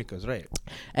makers. Movie makers, right?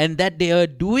 And that they are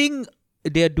doing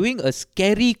a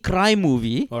scary crime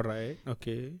movie. All right.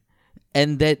 Okay.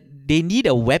 And that they need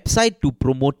a website to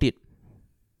promote it.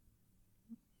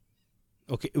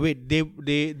 Okay. Wait. They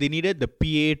needed the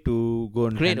PA to go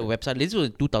and create a website. This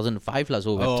was 2005 lah.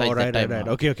 So website right, that time. Right.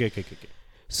 Okay.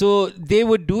 So they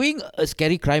were doing a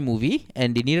scary crime movie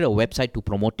and they needed a website to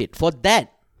promote it. For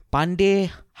that, Pandey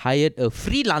hired a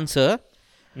freelancer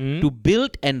to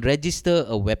build and register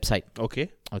a website.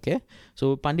 Okay.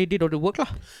 So Pandey did all the work lah.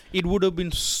 It would have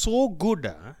been so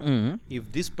good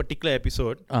if this particular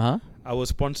episode, our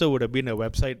sponsor would have been a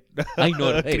website I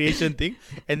know, right? creation thing.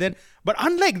 And then, but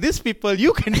unlike these people,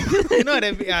 you can, you know what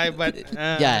I mean?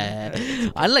 Yeah.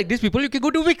 Unlike these people, you can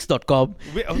go to Wix.com.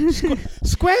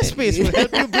 Squarespace will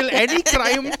help you build any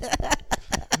crime.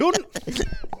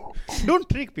 Don't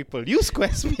trick people. Use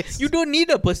Squarespace. You don't need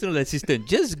a personal assistant.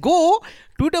 Just go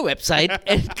to the website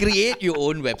and create your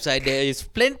own website. There is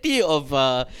plenty of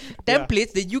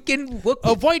templates that you can work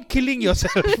with. Avoid killing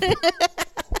yourself.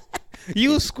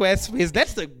 Use Squarespace.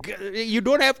 You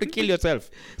don't have to kill yourself.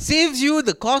 Saves you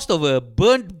the cost of a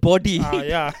burnt body.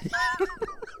 Yeah.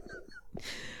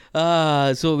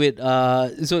 So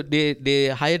they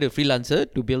hired a freelancer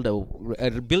to build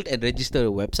and register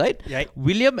a website. Right.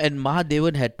 William and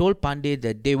Mahadevan had told Pandey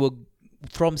that they were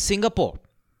from Singapore.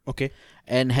 Okay.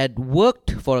 And had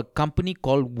worked for a company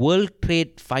called World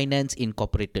Trade Finance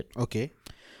Incorporated. Okay.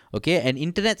 Okay, an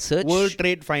internet search. World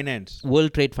Trade Finance.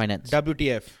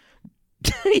 WTF.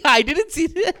 Yeah, I didn't see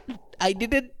that. I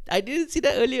didn't see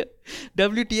that earlier.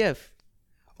 WTF.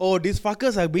 Oh, these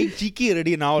fuckers are being cheeky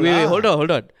already now. Wait, hold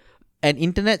on. An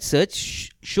internet search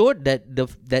showed that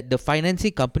the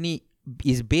financing company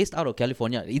is based out of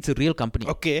California. It's a real company.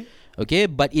 Okay,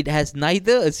 but it has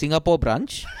neither a Singapore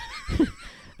branch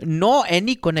nor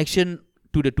any connection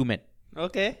to the two men.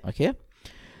 Okay.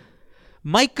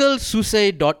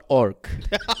 MichaelSoosai.org.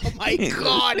 Oh my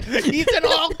God. He's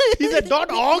a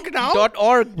 .org now?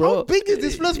 .org, bro. How big is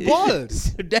this fellow's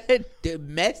balls? That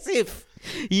massive.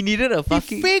 He needed a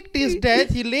fucking... He faked his death.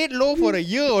 He laid low for a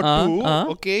year or two.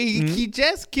 Okay. He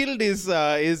just killed his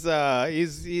daughter's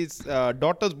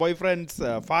boyfriend's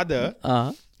father.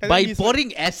 By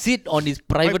pouring acid on his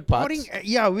private parts.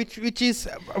 Which is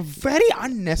very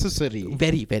unnecessary.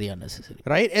 Very, very unnecessary.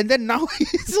 Right? And then now,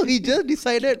 so he just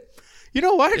decided, you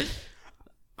know what?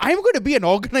 I'm going to be an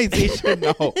organization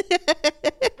now.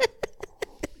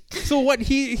 So what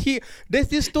does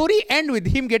this story end with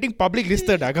him getting public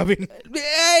listed, Gavin?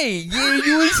 Hey,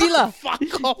 you will see lah.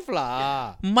 Fuck off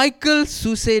lah.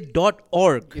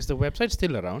 MichaelSoosai.org. Is the website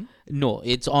still around? No,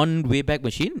 it's on Wayback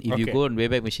Machine. If you go on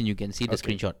Wayback Machine, you can see the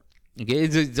screenshot. Okay,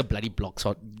 it's a bloody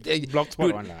blogspot.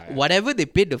 Blogspot one lah. Whatever they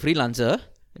paid the freelancer,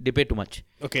 they paid too much.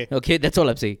 Okay, that's all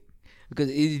I'm saying. Because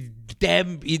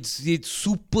it's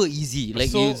super easy.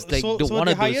 Like it's like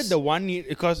they hired the one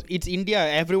because it's India.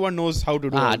 Everyone knows how to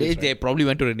do. They probably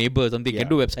went to the neighbor or something. Can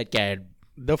do website. Can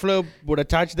the fellow would have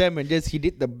charged them and he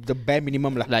did the bare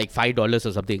minimum lah. Like $5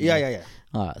 or something. Yeah.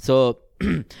 So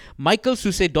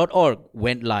MichaelSoosai.org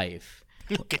went live.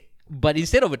 Okay. But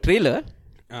instead of a trailer,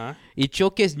 it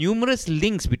showcased numerous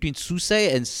links between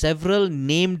Soosai and several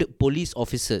named police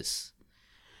officers,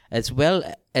 as well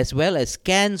as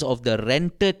scans of the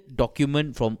rented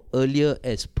document from earlier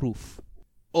as proof.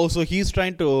 Oh, so he's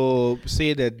trying to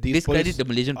say that these discredit the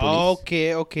Malaysian police.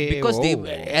 Okay. Because they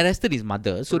arrested his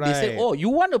mother. So they said, oh, you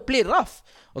want to play rough?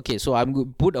 Okay, so I'm going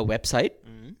to put a website.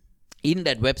 In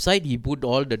that website, he put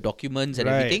all the documents and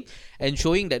everything. And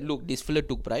showing that, look, this fella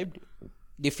took bribe.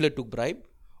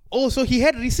 Oh, so he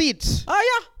had receipts.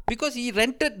 Yeah. Because he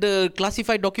rented the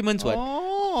classified documents. He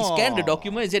scanned the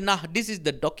document and said, nah, this is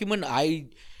the document I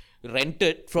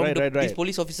rented from these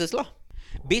police officers lah.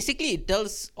 Basically, it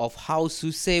tells of how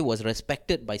Soosai was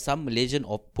respected by some Malaysian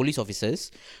police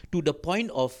officers to the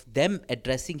point of them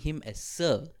addressing him as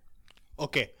sir.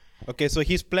 Okay, so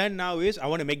his plan now is, I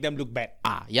want to make them look bad.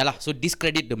 So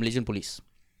discredit the Malaysian police.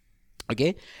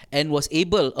 Okay, and was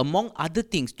able, among other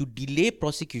things, to delay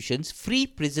prosecutions, free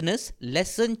prisoners,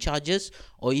 lessen charges,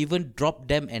 or even drop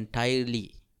them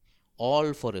entirely.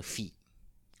 All for a fee.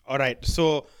 Alright,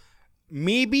 so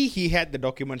maybe he had the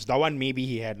documents. That one maybe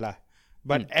he had lah.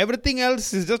 But everything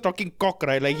else is just talking cock,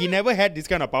 right? Like he never had this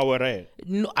kind of power, right?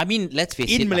 No, I mean, let's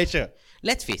face it. In Malaysia.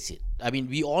 Let's face it. I mean,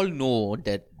 we all know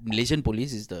that Malaysian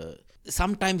police is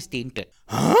sometimes tainted.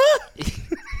 Huh?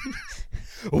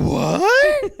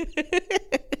 What?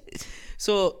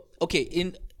 So,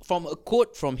 okay, from a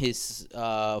quote from his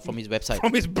website.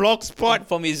 From his blog spot.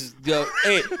 From his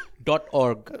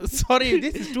 .org. Sorry,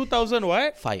 this is 2000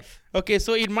 what? 5. Okay,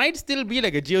 so it might still be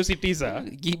like a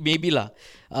GeoCities. Maybe lah.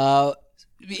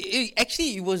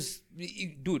 Actually, it was...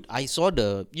 Dude, I saw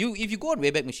if you go on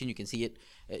Wayback Machine, you can see it.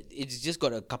 It's just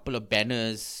got a couple of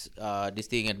banners, this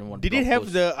thing and one. Did it have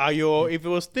post. If it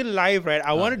was still live, right?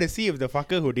 I wanted to see if the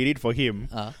fucker who did it for him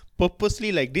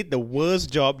purposely did the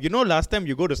worst job. You know, last time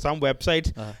you go to some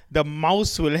websites, the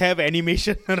mouse will have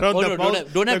animation around the mouse.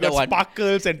 Don't have that one.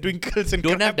 Sparkles and twinkles and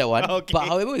don't have that one. Okay. But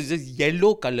however, it's just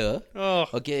yellow color. Oh.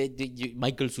 Okay,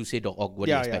 MichaelSoosai.org. What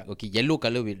do you expect? Okay, yellow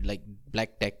color with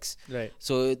black text. Right.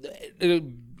 So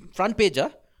front page.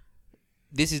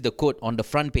 This is the quote on the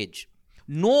front page.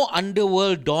 No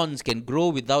underworld dons can grow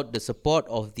without the support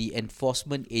of the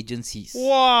enforcement agencies.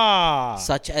 Wow.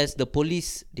 Such as the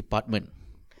police department.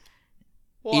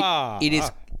 Wow.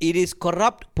 It is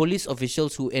corrupt police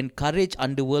officials who encourage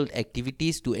underworld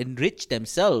activities to enrich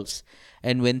themselves.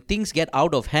 And when things get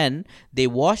out of hand, they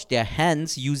wash their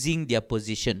hands using their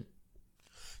position.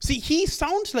 See, he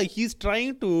sounds like he's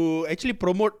trying to actually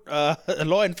promote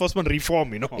law enforcement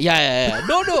reform, you know. Yeah.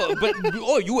 No. But,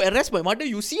 you arrest my mother,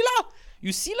 you see lah.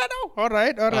 You see lah now. All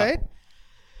right.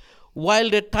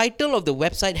 While the title of the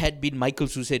website had been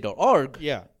MichaelSoosai.org.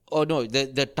 Yeah. Oh, no.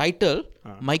 The title,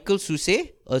 Michael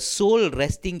Soosai, a soul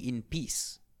resting in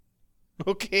peace.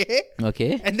 Okay.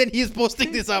 And then he's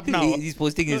posting this up now. He's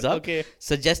posting this up. Okay.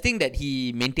 Suggesting that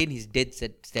he maintain his dead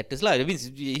status. That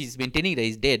means he's maintaining that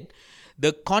he's dead.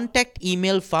 The contact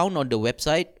email found on the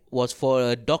website was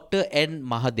for Dr. N.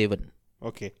 Mahadevan.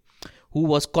 Okay. who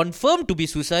was confirmed to be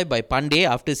Soosai by Pandey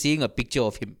after seeing a picture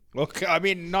of him. Okay, I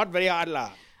mean, not very hard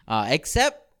lah.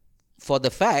 Except for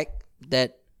the fact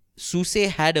that Soosai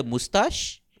had a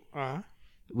moustache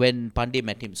when Pandey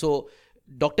met him. So,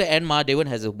 Dr. N. Mahadevan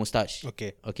has a moustache.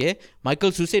 Okay.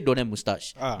 Michael Soosai don't have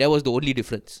moustache. That was the only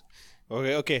difference.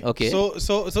 Okay.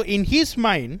 So in his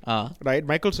mind, right,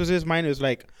 Michael Soosai's mind is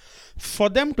like, for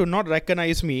them to not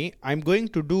recognize me, I'm going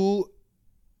to do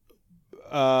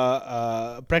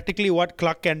practically what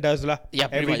Clark Kent does lah. Yeah,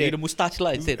 every day. With a moustache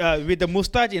lah, instead. With the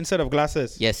moustache instead of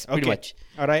glasses. Yes, pretty much.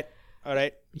 All right.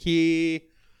 He...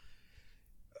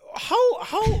 How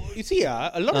you see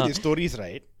a lot of these stories,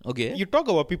 right? Okay. You talk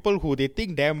about people who they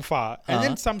think damn far, and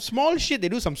then some small shit, they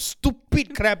do some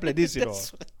stupid crap like this, you know.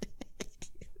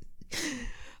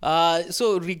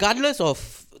 So regardless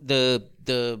of the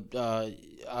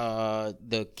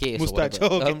case, moustache,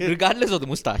 regardless of the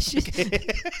moustache,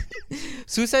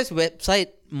 Soosai's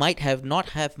website might not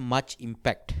have much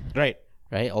impact. Right.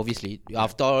 Obviously,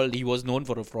 after all, he was known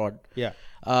for a fraud. Yeah.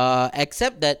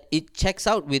 Except that it checks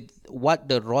out with what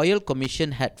the Royal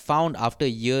Commission had found after a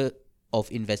year of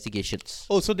investigations.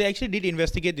 Oh, so they actually did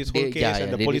investigate this whole case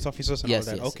and the police officers and all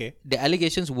that. Yes. Okay. The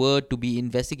allegations were to be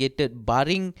investigated,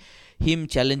 barring him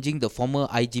challenging the former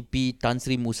IGP Tan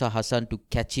Sri Musa Hassan to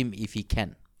catch him if he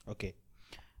can. Okay.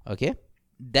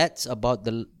 That's about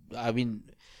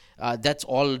that's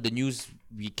all the news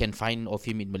we can find of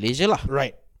him in Malaysia lah.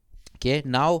 Right. Okay,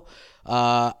 now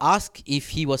ask if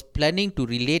he was planning to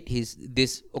relate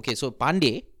this. Okay, so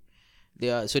Pandey,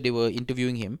 they were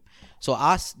interviewing him. So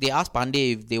they asked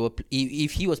Pandey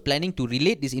if he was planning to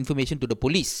relate this information to the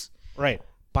police. Right.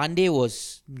 Pandey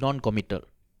was non-committal.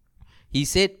 He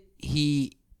said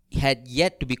he had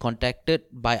yet to be contacted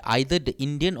by either the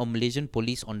Indian or Malaysian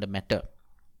police on the matter.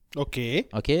 Okay.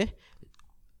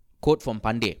 Quote from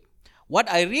Pandey. What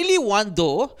I really want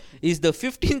though is the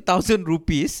 15,000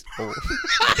 rupees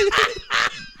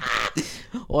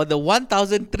or the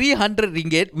 1,300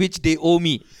 ringgit which they owe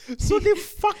me. So they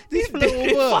fucked this fella over.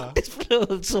 They fucked this fella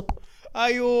also.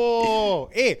 Ayo.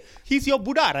 Hey, he's your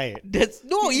Buddha, right?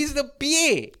 He's the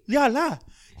PA. Yeah lah,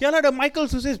 the Michael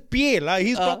Soosai's PA lah.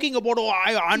 He's talking about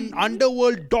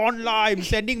underworld don lah. I'm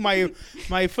sending my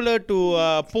fella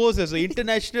to pose as an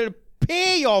international.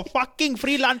 Pay your fucking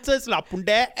freelancers lah,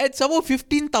 punde. And some more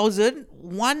 15,000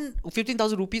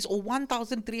 rupees or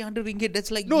 1,300 ringgit. That's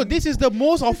like... No, this is the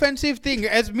most offensive thing.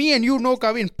 As me and you know,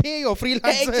 Kavin, pay your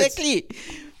freelancers. Exactly.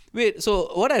 Wait, so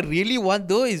what I really want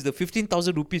though is the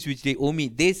 15,000 rupees which they owe me.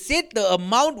 They said the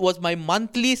amount was my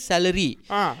monthly salary.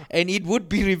 And it would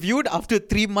be reviewed after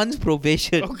 3 months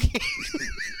probation. Okay.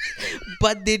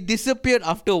 But they disappeared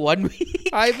after 1 week.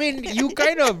 I mean, you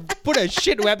kind of put a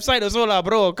shit website also lah,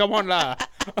 bro. Come on lah.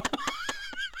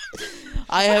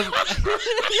 I have...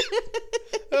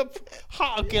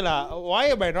 Okay lah. Why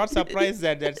am I not surprised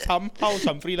that somehow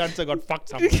some freelancer got fucked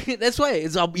somewhere? That's why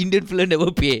some Indian fella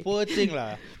never pay. Poor thing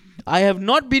lah. I have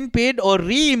not been paid or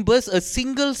reimbursed a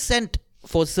single cent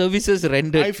for services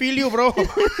rendered. I feel you, bro.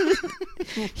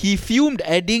 He fumed,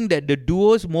 adding that the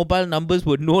duo's mobile numbers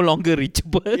were no longer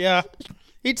reachable. Yeah.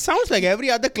 It sounds like every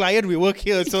other client we work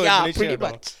here. So yeah, in Malaysia, pretty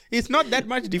much. It's not that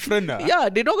much different. Yeah,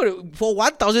 they're not going to... For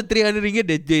 1,300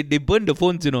 ringgit, they burn the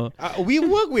phones, you know. We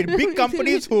work with big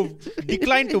companies who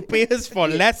decline to pay us for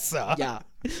less. Yeah.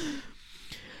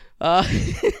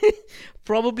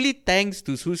 Probably thanks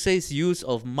to Soosai's use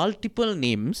of multiple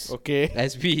names. Okay.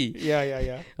 As we...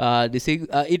 Yeah. They say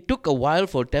it took a while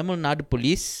for Tamil Nadu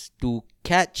police to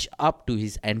catch up to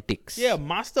his antics. Yeah,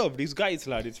 master of disguise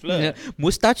lah, this fella. Yeah.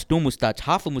 Moustache, no moustache.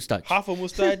 Half a moustache.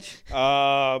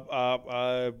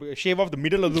 Shave off the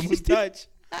middle of the moustache.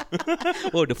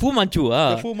 Oh, the Fu Manchu.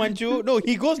 The Fu Manchu. No,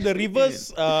 he goes the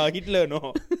reverse Hitler,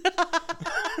 no.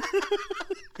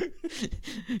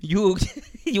 You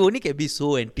only can be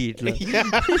so anti-Hitler. Yeah,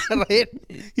 right.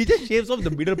 He just shaves off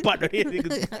the middle part.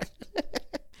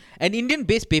 An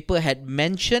Indian-based paper had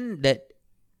mentioned that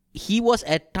he was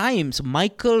at times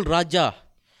Michael Raja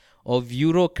of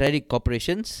Euro Credit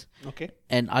Corporations. Okay.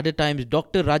 And other times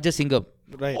Dr. Rajasingham.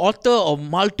 Right. Author of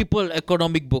multiple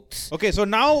economic books. Okay, so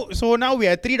now we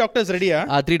have 3 doctors ready,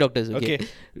 huh? 3 doctors, okay.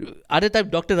 Other time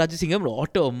Dr. Rajasingham,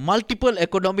 author of multiple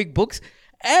economic books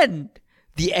and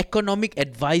the economic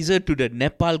advisor to the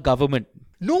Nepal government.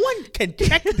 No one can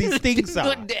check these things.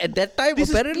 At that time,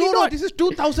 apparently not. This is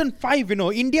 2005, you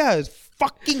know. India is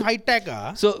fucking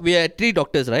high-tech. So, we had 3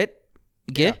 doctors, right?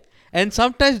 Okay. Yeah. And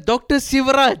sometimes Dr.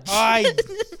 Sivaraj.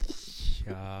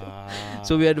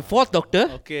 So, we had the 4th doctor.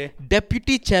 Okay.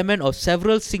 Deputy chairman of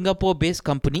several Singapore-based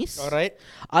companies. All right.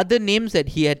 Other names that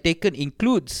he had taken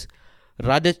includes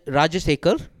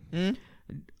Rajasekhar,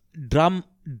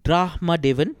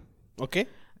 Drahmadevan Okay.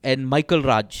 and Michael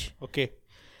Raj. Okay.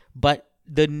 But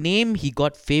the name he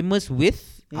got famous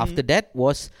with after that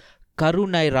was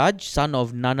Karunai Raj, son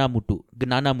of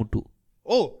Gnanamutu.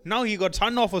 Oh, now he got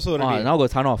son off also already. Now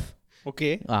got son off.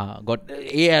 Okay. Got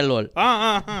AL all.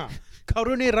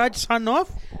 Karune Raj, son of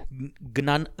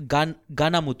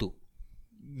Ganamutu.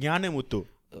 Jnanemuthu.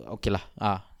 Okay lah.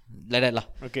 Like that lah.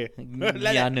 Okay.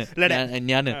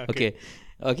 Nyana.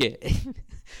 Okay.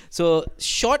 So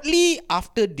shortly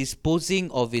after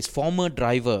disposing of his former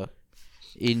driver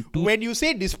when you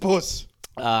say dispose,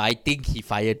 I think he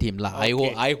fired him lah.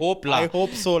 Okay. I hope lah. I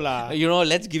hope so lah.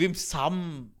 Let's give him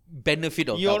some benefit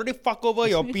of You already fuck over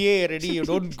your PA already. You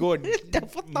don't go and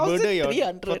murder your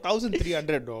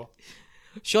 4,300 though.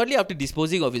 Shortly after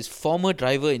disposing of his former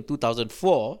driver in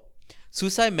 2004,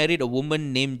 Soosai married a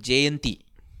woman named Jayanti.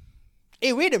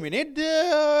 Hey, wait a minute.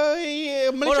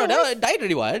 Malaysia died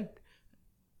already what?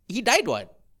 He died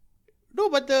what? No,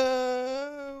 but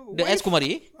the S.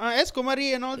 Kumari? S.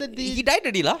 Kumari and all that. He died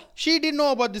already lah. She didn't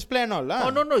know about this plan all lah. Oh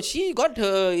no. She got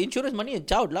her insurance money and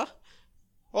chowed lah.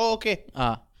 Oh, okay.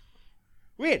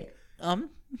 Wait.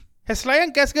 Has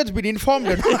Lion Cascade been informed?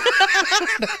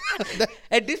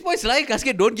 At this point, Lion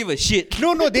Cascade don't give a shit.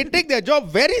 No, they take their job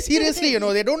very seriously,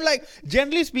 They don't like,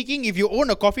 generally speaking, if you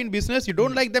own a coffin business, you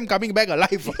don't like them coming back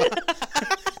alive.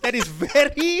 That is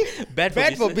very bad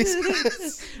for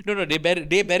business. No, they buried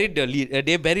the lead.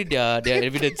 They buried their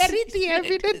evidence. Buried the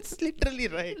evidence, literally,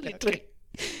 right? Literally.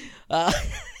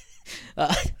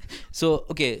 So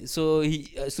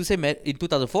Soosai in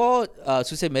 2004,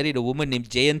 Soosai married a woman named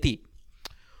Jayanti,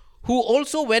 who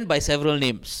also went by several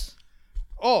names.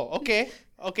 Oh, okay.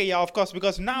 Okay, yeah, of course,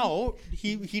 because now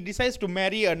he decides to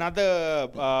marry another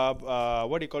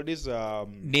what do you call this?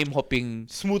 Name hopping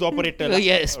smooth operator.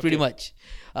 Yes, pretty much,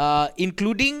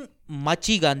 including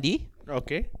Machi Gandhi.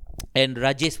 Okay. And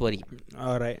Rajeswari.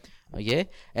 All right. Okay,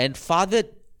 and fathered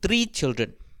 3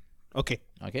 children. Okay,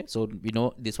 so we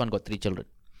know this one got 3 children.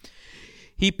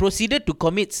 He proceeded to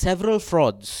commit several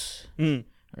frauds.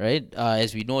 Right,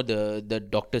 as we know, the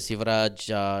Dr. Sivaraj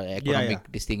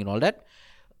economic this thing and all that.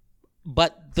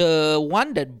 But the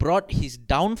one that brought his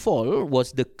downfall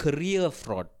was the career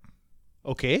fraud.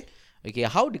 Okay,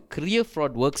 how the career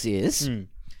fraud works is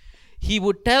he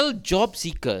would tell job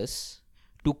seekers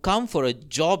to come for a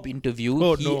job interview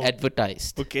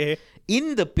advertised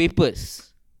in the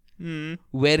papers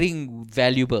wearing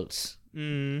valuables,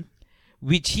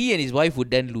 which he and his wife would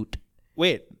then loot.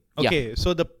 Wait. Okay,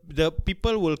 so the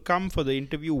people will come for the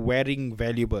interview wearing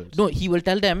valuables. No, he will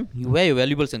tell them, you wear your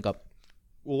valuables and come.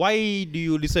 Why do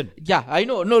you listen? Yeah, I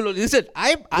know. No, listen.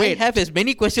 I have as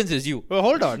many questions as you. Well,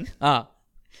 hold on.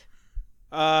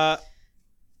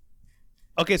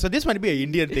 Okay, so this might be an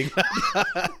Indian thing.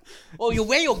 Oh, you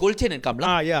wear your gold chain and come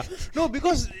lah. Yeah. No,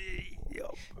 because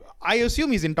I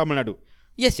assume he's in Tamil Nadu.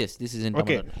 Yes, this is in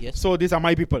Tamil Nadu. Yes. So these are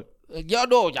my people.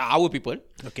 Our people.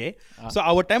 Okay. So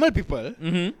our Tamil people,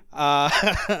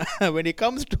 when it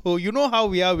comes to, you know how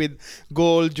we are with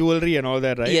gold, jewelry and all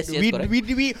that, right? Yes, correct.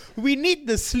 We need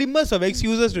the slimmest of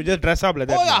excuses to just dress up like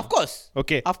that. Oh, yeah, of course.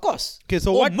 Okay. Of course. Okay,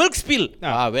 so what? Milk spill.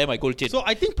 Wear my gold chain. So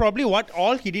I think probably what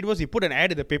all he did was he put an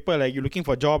ad in the paper like, you're looking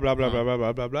for a job, blah, blah, blah, blah,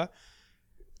 blah, blah, blah.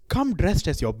 Come dressed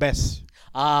as your best.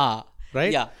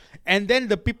 Right? Yeah. And then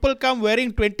the people come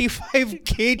wearing 25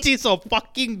 kgs of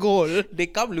fucking gold. They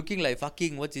come looking like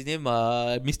fucking, what's his name?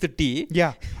 Mr. T.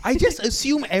 Yeah. I just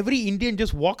assume every Indian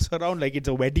just walks around like it's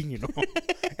a wedding,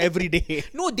 every day.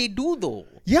 No, they do though.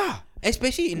 Yeah.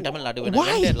 Especially in Tamil Nadu when Why?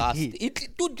 I went there last.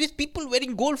 Just people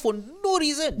wearing gold for no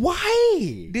reason.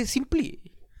 Why? They simply...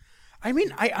 I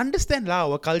mean, I understand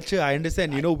our culture. I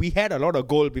understand, we had a lot of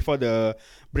gold before the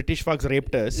British fucks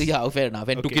raped us. Yeah, fair enough.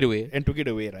 And took it away. And took it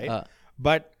away, right?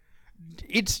 But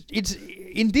it's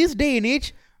in this day and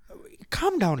age,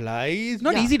 calm down, lah. It's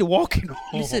not easy to walk,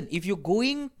 Listen, if you're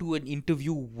going to an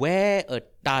interview, wear a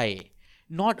tie.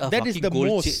 Not a that fucking is the gold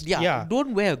most, chain. Yeah,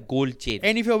 don't wear a gold chain.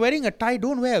 And if you're wearing a tie,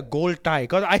 don't wear a gold tie.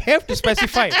 Because I have to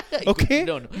specify, okay?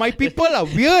 No. My people are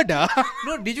weird.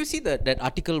 No, did you see that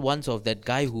article once of that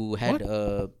guy who had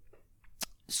a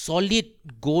solid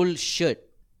gold shirt?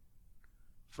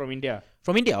 From India?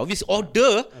 From India, obviously. Oh,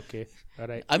 duh. Okay, all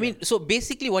right. I mean, so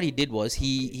basically what he did was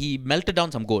he melted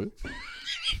down some gold.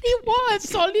 He wore a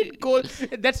solid gold.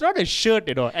 That's not a shirt,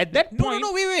 At that point...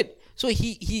 No, wait. So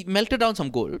he melted down some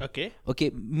gold. Okay,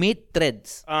 made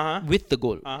threads with the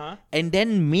gold. And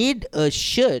then made a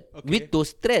shirt with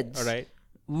those threads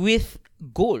with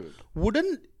gold.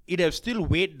 Wouldn't it have still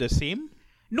weighed the same?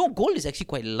 No, gold is actually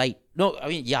quite light. No, I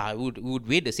mean, yeah, it would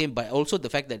weigh the same, but also the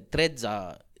fact that threads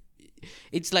are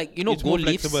it's like, It's gold more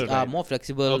leaves flexible, are right? more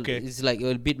flexible. Okay. It's like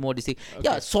a bit more distinct.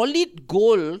 Yeah, solid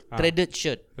gold threaded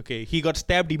shirt. Okay, he got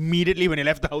stabbed immediately when he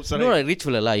left the house, right? No, like rich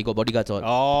fella lah. He got bodyguards all.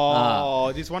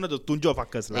 Oh, this is one of those tunjo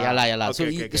fuckers lah. Yeah lah. Okay, So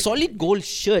okay. solid gold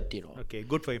shirt, Okay,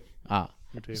 good for him.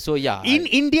 So yeah. In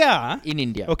India,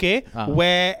 okay,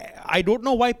 where I don't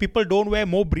know why people don't wear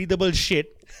more breathable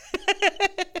shit.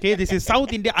 Okay, this is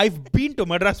South India. I've been to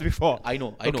Madras before. I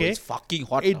know. Okay? It's fucking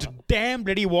hot. It's damn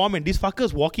bloody warm, and these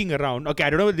fuckers walking around. Okay, I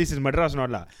don't know if this is Madras or not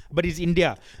lah, but it's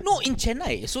India. No, in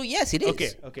Chennai. So yes, it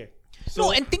is. Okay. So,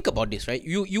 No, and think about this, right?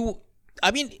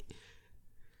 I mean,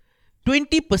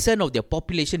 20% of their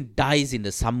population dies in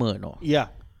the summer, no? yeah.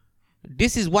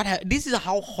 This is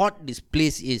how hot this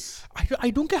place is. I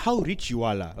don't care how rich you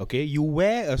are lah. Okay, you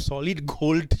wear a solid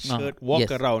gold shirt, walk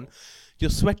yes. around.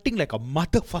 You're sweating like a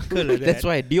motherfucker. Like That's that.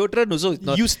 why deodorant also is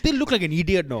not. You still look like an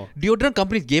idiot, no? Deodorant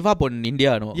companies gave up on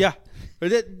India, no? Yeah.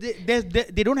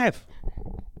 They don't have.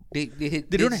 They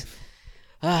don't have.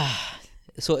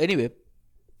 So anyway,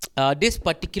 this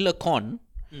particular con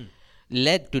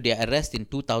led to their arrest in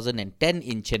 2010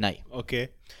 in Chennai, Okay.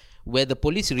 where the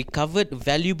police recovered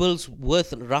valuables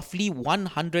worth roughly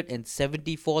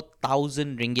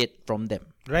 174,000 ringgit from them.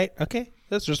 Right. Okay.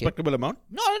 That's a respectable amount.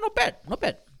 No, not bad.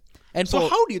 And So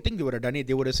how do you think they would have done it?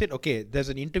 They would have said, okay, there's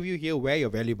an interview here, where your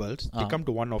valuables. They come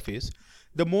to one office.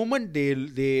 The moment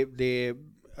they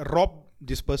rob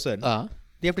this person,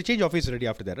 they have to change office already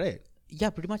after that, right? yeah,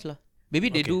 pretty much lah. Maybe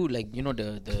they do like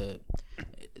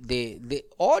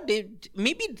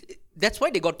maybe that's why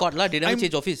they got caught lah. They never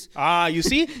change office. You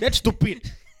see, that's stupid.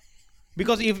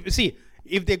 Because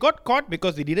if they got caught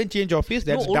because they didn't change office,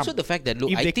 that's No, also dumb. the fact that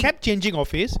look, If I they think kept changing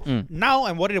office, now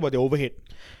I'm worried about the overhead.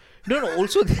 No,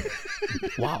 also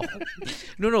wow.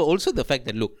 No, also the fact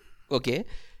that look, okay,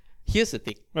 here's the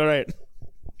thing. All right.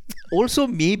 Also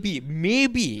maybe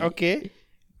Okay.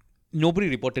 nobody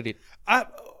reported it.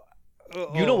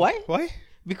 You know why? Why?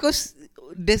 Because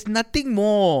there's nothing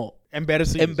more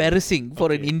Embarrassing.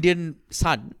 for an Indian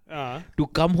son to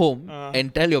come home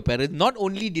and tell your parents, not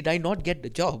only did I not get the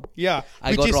job, Yeah,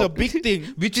 I which got is robbed. a big thing.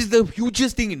 which is the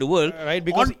hugest thing in the world. Right,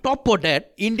 because on top of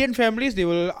that, Indian families, they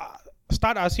will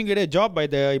start asking you a job by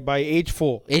age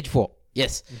 4. age 4,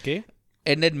 yes, Okay.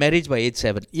 and then marriage by age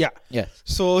 7. Yeah. Yes.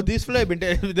 So this fella,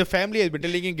 the family has been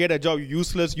telling him, get a job,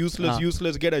 useless,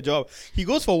 get a job. He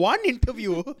goes for one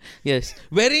interview. Yes,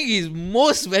 wearing his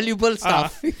most valuable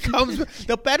stuff. He comes.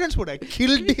 The parents would have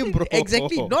killed him, bro.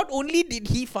 Exactly. Not only did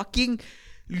he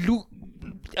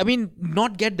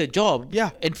not get the job, Yeah.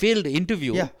 and fail the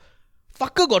interview, Yeah.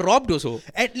 fucker got robbed also.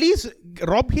 At least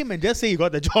rob him and just say he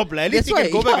got the job. At least That's he why,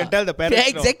 can go back and tell the parents. Yeah,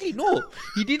 exactly. No,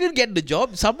 he didn't get the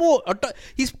job. Some more,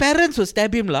 his parents will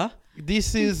stab him lah.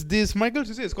 This Michael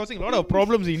Soosai is causing a lot of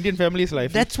problems in Indian families'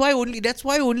 life. That's why only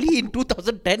in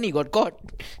 2010 he got caught.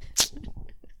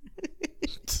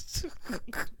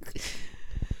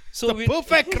 So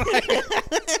perfect crime.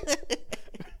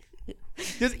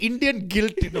 Just Indian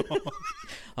guilt,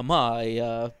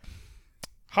 Amma,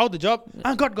 How the job?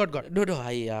 Got. No,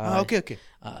 Okay.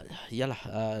 yeah,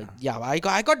 I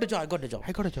got the job. I got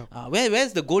a job.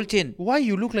 Where's the gold chain? Why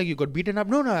you look like you got beaten up?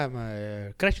 No,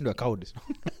 I'm crashed into a cow.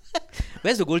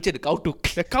 Where's the gold chain? The cow took.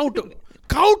 The cow took.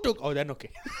 Oh, then okay.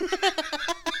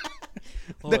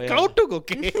 Cow took,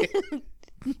 okay.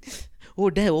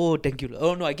 Oh, thank you.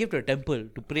 Oh no, I gave to a temple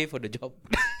to pray for the job.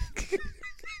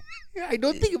 I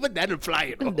don't think even that will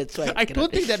fly. That's why I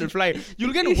don't think that will fly.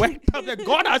 You'll get whacked up. That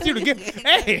God asked you to give.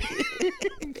 Hey,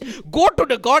 Go to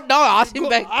the god now. Ask him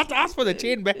back. ask for the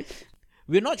chain back.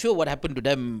 We're not sure what happened to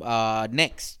them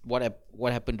next. What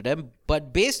happened to them?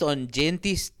 But based on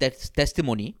Jayanti's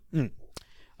testimony,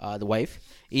 the wife,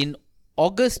 in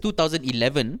August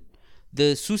 2011,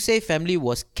 the Soosai family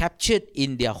was captured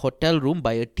in their hotel room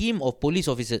by a team of police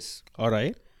officers. All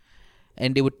right.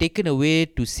 And they were taken away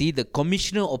to see the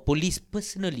commissioner of police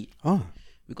personally. Oh.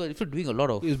 Because if you're doing a lot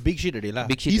of... He's big shit already, lah.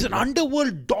 Big shit He's an already.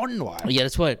 underworld don, what? Yeah,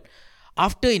 that's what.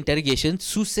 After interrogation,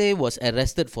 Soosai was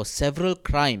arrested for several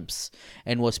crimes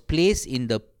and was placed in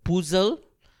the Puzhal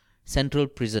Central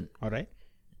Prison. All right.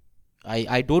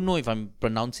 I don't know if I'm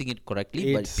pronouncing it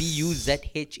correctly, but It's-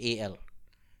 Puzhal.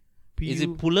 Is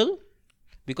it Pulal?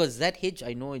 Because ZH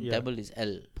I know in Tamil is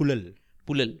L. Pulal.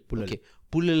 Pulal. Okay.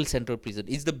 Pulal Central Prison.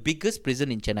 It's the biggest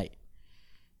prison in Chennai.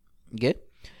 Okay.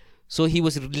 So he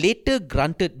was later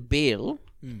granted bail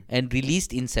and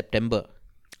released in September.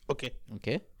 Okay.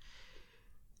 Okay.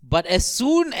 But as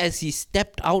soon as he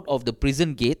stepped out of the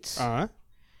prison gates,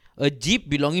 a jeep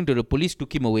belonging to the police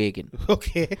took him away again.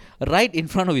 Okay. Right in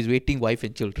front of his waiting wife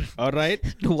and children. All right.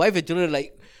 The wife and children are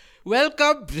like,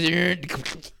 welcome.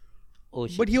 Oh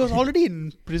shit. But he was already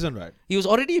in prison, right? He was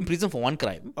already in prison for one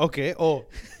crime. Okay. Oh,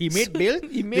 he made bail.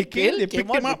 He made bail. They Came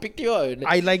picked him out, up. they picked you out.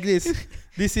 I like this.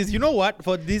 This is, you know what?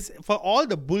 For all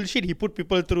the bullshit he put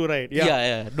people through, right?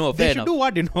 Yeah. No, They fair should enough. do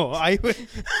what, you know?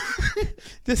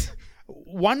 This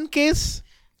one case.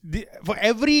 For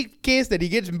every case that he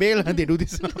gets bail, they do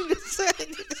this.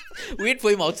 Wait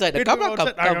for him outside. Wait Come for him on.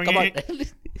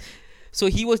 outside. So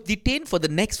he was detained for the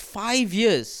next 5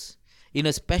 years in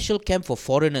a special camp for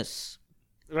foreigners.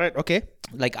 Right, okay.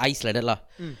 Like ICE like that lah.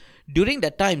 During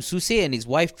that time, Soosai and his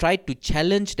wife tried to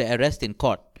challenge the arrest in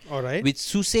court. All right. With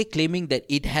Soosai claiming that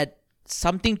it had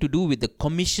something to do with the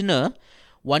commissioner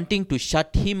wanting to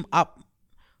shut him up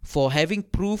for having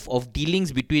proof of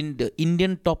dealings between the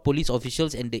Indian top police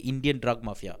officials and the Indian drug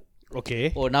mafia.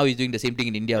 Okay. Oh, now he's doing the same thing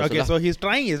in India also. Okay, so he's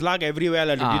trying his luck everywhere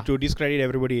to discredit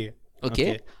everybody.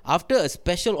 Okay. After a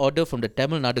special order from the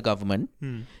Tamil Nadu government,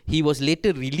 he was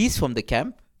later released from the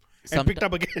camp. And picked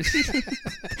up again.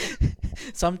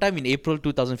 Sometime in April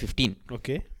 2015.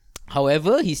 Okay.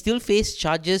 However, he still faced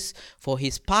charges for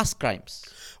his past crimes.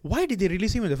 Why did they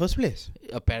release him in the first place?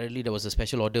 Apparently, there was a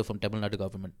special order from Tamil Nadu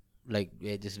government. Like,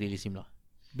 just release him lah.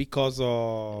 Because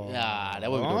of... Yeah, that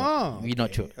one we don't know. We're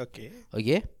not sure. Okay.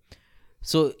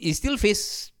 So, he still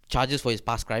faced charges for his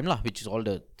past crime lah, which is all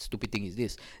the stupid thing is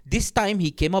this. This time, he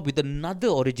came up with another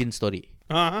origin story.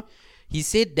 Uh-huh. He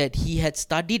said that he had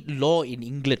studied law in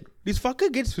England. This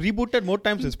fucker gets rebooted more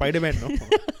times than Spider-Man, no?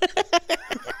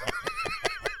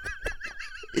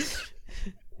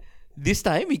 This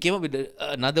time, he came up with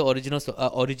another origin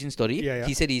story. Yeah.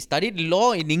 He said he studied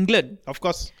law in England. Of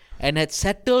course. And had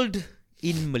settled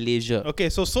in Malaysia. Okay,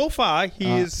 so far,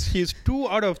 he's 2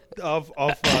 out of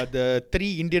the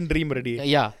 3 Indian dream already.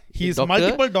 Yeah. He's doctor.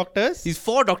 multiple doctors. He's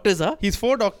 4 doctors, huh? He's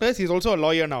 4 doctors. He's also a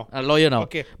lawyer now. A lawyer now.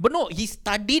 Okay. But no, he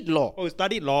studied law. Oh, he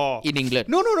studied law. In England.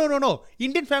 No.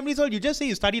 Indian families all, you just say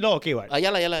you study law, okay, what?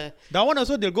 Yeah. That one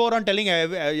also, they'll go around telling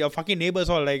your fucking neighbors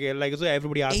all, like so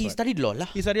everybody asks. He studied law, lah.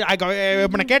 He studied, I got,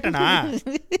 huh?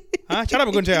 Shut up,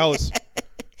 go into your house.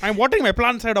 I'm watering my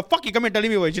plants. How the fuck you come and telling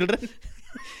me about children?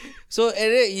 So,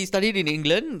 he studied in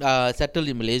England, settled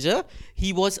in Malaysia.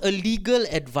 He was a legal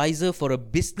advisor for a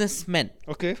businessman.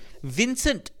 Okay.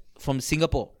 Vincent from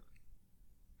Singapore.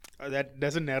 That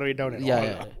doesn't narrow it down at all.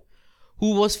 Yeah.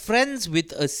 Who was friends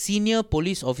with a senior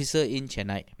police officer in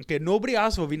Chennai. Okay, nobody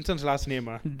asked for Vincent's last name.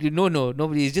 Huh? No,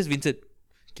 nobody. It's just Vincent.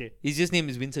 Okay. His just name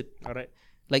is Vincent. All right.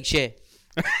 Like Cher.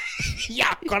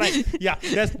 Yeah, correct. Yeah,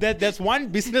 that's one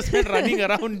businessman running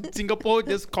around Singapore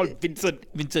just called Vincent.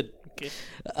 Okay.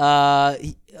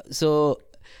 So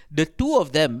the two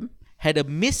of them had a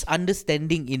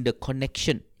misunderstanding in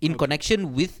connection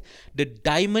with the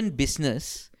diamond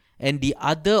business, and the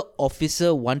other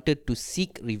officer wanted to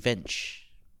seek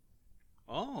revenge.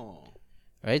 Oh.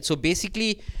 Right. So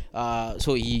basically,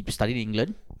 so he studied in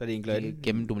England. He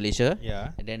came to Malaysia.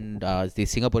 Yeah. And then the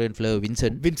Singaporean fellow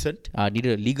Vincent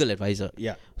needed a legal advisor.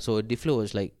 Yeah. So Diffler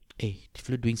was like, "Hey,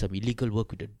 Diffler doing some illegal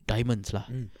work with the diamonds lah."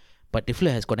 But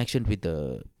Diffler has connection with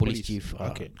the police chief,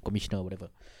 commissioner, or whatever.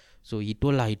 So he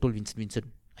told Vincent,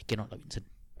 I cannot lah, Vincent.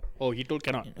 Oh, he told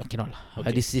cannot. I cannot lah.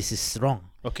 Okay. This is wrong.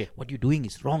 Okay. What you doing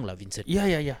is wrong lah, Vincent.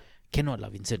 Yeah. Cannot lah,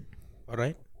 Vincent. All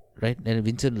right. Right? And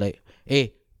Vincent like,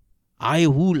 hey, I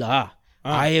who lah?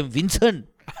 I am Vincent.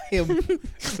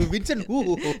 So Vincent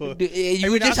who?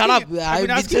 You just shut up. I've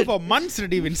been asking for months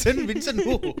already, Vincent. Vincent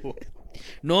who?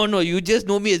 No, you just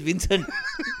know me as Vincent.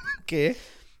 Okay.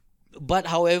 But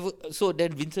however, so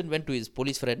then Vincent went to his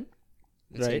police friend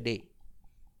and Right. said, hey,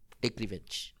 take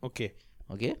revenge. Okay.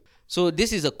 So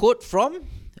this is a quote from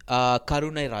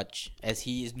Karunai Raj, as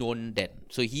he is known then.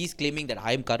 So he's claiming that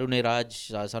I am Karunai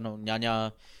Raj, son of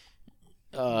Nyanya.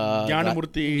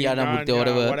 Jnanamurthy,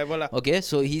 or whatever lah. Okay,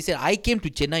 so he said, I came to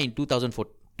Chennai in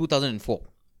 2004.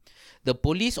 The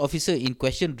police officer in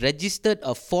question registered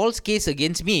a false case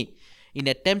against me in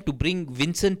attempt to bring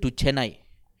Vincent to Chennai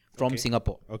from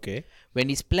Singapore. Okay. When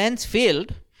his plans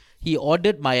failed, he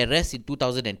ordered my arrest in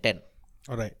 2010.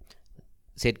 All right.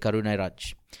 Said Karunai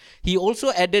Raj. He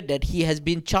also added that he has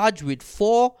been charged with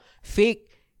 4 fake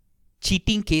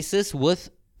cheating cases worth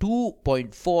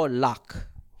 2.4 lakh.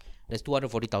 That's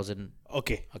 240,000.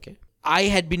 Okay. I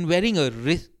had been wearing a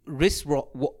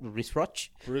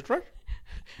wristwatch.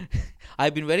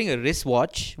 I've been wearing a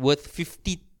wristwatch worth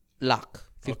 50 lakh.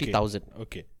 50,000.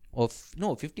 Okay.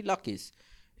 50 lakh is...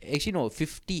 Actually, no,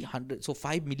 50, 100. So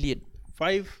 5 million.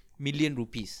 5 million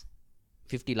rupees.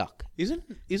 50 lakh.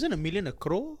 Isn't a million a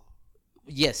crore?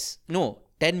 Yes. No,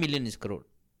 10 million is crore.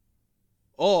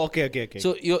 Oh, okay.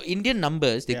 So your Indian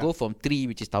numbers, they go from 3,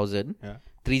 which is 1,000. Yeah.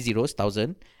 3 zeros,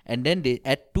 1,000. And then they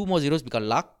add 2 more zeros, become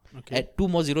lakh. Okay. At 2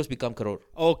 more zeros become crore.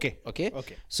 Okay. Okay.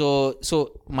 Okay. So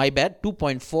my bad.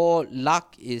 2.4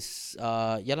 lakh is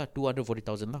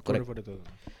 240,000 lah. Correct.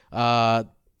 240,000.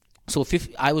 So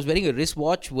I was wearing a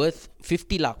wristwatch worth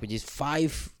 50 lakh, which is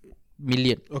 5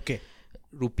 million Okay.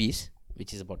 rupees,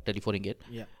 which is about 34 ringgit.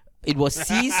 Yeah. It was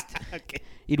seized. Okay.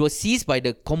 It was seized by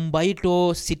the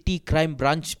Kombaito City Crime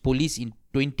Branch Police in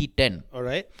 2010. All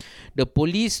right. The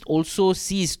police also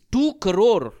seized 2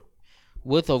 crore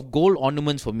worth of gold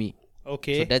ornaments for me.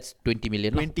 Okay. So that's 20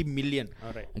 million. 20 million.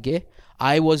 All right. Okay.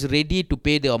 I was ready to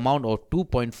pay the amount of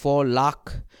 2.4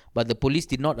 lakh, but the police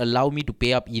did not allow me to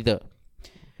pay up either.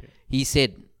 Okay. He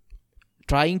said,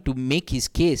 trying to make his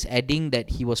case, adding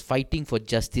that he was fighting for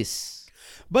justice.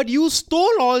 But you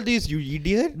stole all this, you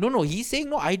idiot. No, he's saying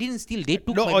no, I didn't steal. They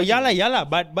took No, my oh, money. yalla.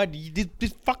 But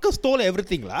this fucker stole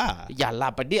everything, lah. Yeah,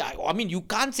 but I mean, you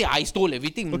can't say I stole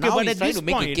everything. Okay, Now but he's at trying this to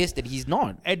make a point- case that he's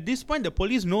not. At this point, the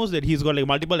police knows that he's got like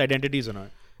multiple identities or not.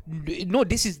 No,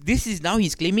 this is now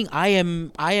he's claiming I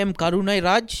am Karunai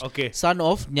Raj, Okay. son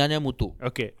of Nyanya Muthu.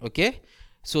 Okay. Okay.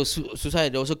 So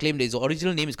Soosai also claimed his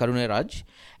original name is Karunai Raj,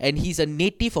 and he's a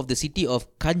native of the city of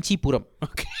Kanchipuram.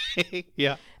 Okay.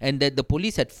 Yeah. And that the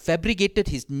police had fabricated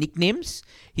his nicknames,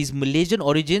 his Malaysian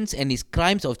origins, and his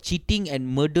crimes of cheating and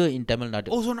murder in Tamil Nadu.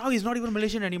 Oh, so now he's not even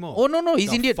Malaysian anymore. Oh no, he's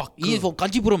The Indian. fucker. He is from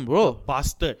Kanchipuram, bro.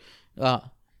 Bastard.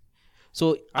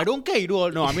 So I don't care. You do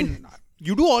all. No, I mean,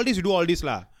 you do all this,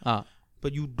 lah. uh,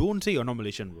 But you don't say you're not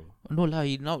Malaysian, bro. no lah.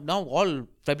 Now all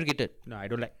fabricated. No, I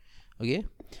don't like. Okay.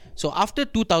 So after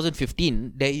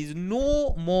 2015, there is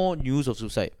no more news of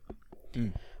Soosai.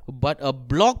 But a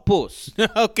blog post.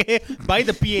 Okay. By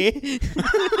the PA.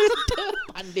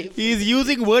 He's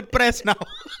using WordPress now.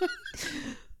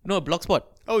 No, Blogspot.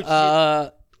 Oh,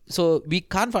 shit. So we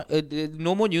can't find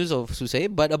no more news of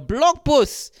Soosai, but a blog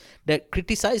post that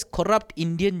criticized corrupt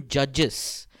Indian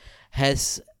judges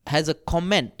has a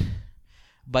comment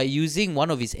by using one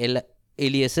of his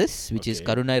aliases, which is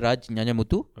Karunai Raj Nyanya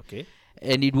Muthu. Okay.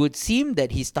 And it would seem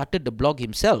that he started the blog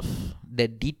himself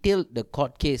that detailed the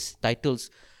court case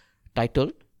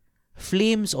titled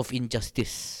Flames of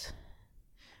Injustice,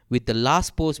 with the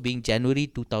last post being January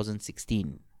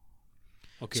 2016.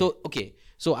 Okay.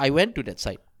 So I went to that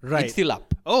site. Right. It's still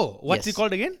up. Oh, what's Yes. it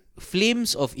called again?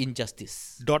 Flames of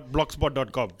Injustice.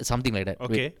 .blogspot.com. Something like that.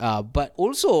 Okay. But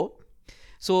also,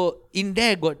 so in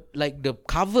there got like the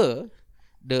cover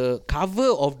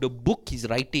of the book he's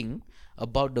writing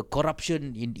about the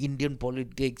corruption in Indian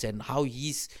politics and how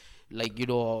he's like,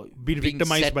 Been being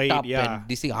victimized set by it, up yeah. and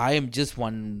this thing. I am just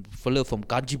one fella from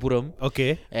Kanchipuram,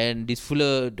 Okay. and this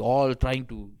fella all trying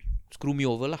to screw me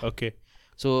over lah. Okay.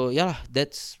 So yeah,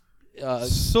 that's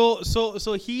So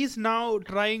he's now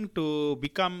trying to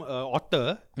become an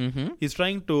author. He's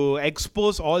trying to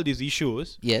expose all these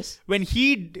issues. yes. When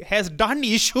he has done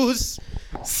issues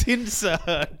since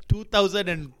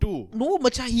 2002. No,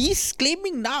 Macha, he's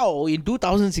claiming now in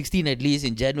 2016, at least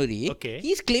in January. Okay.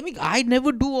 He's claiming I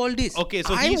never do all this. Okay,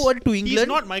 so I went to he's England.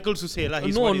 not Michael Soosai.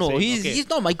 No, he's he's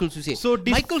not Michael Soosai. So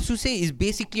this- Michael Soosai is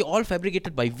basically all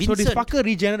fabricated by So Vincent. this fucker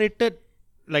regenerated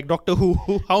like Doctor Who.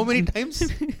 How many times?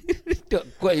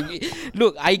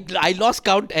 Look, I lost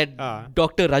count at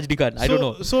Dr. Rajnikant. I don't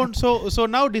know. So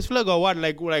now this fella got what?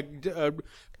 Like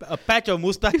a patch of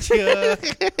mustache here,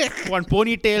 one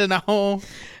ponytail now.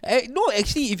 No,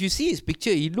 actually, if you see his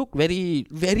picture, he look very,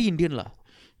 very Indian lah.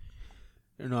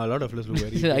 No, a lot of fellas look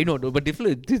very. I know, but this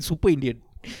fella is super Indian.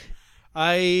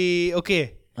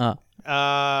 Okay.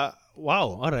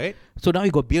 Wow. All right. So now he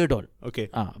got beard on. Okay.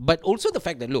 But also the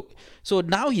fact that, look, so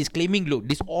now he's claiming, look,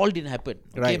 this all didn't happen.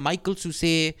 Okay, Right. Michael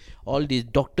Soosai, all this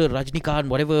Dr. Rajnikant,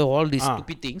 whatever, all these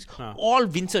stupid things, all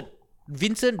Vincent.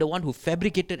 Vincent, the one who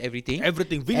fabricated everything.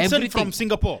 Everything. Vincent from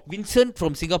Singapore. Vincent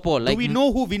from Singapore. Do Like, we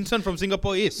know who Vincent from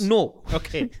Singapore is? No.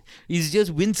 Okay. He's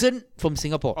just Vincent from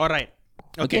Singapore. All right.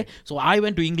 Okay. So I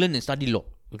went to England and studied law.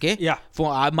 Okay. Yeah.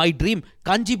 For my dream,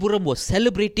 Kanchipuram was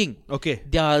celebrating. Okay.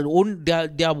 Their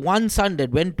one son that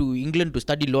went to England to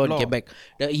study law and came back.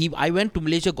 I went to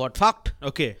Malaysia, got fucked.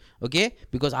 Okay. Okay,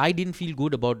 because I didn't feel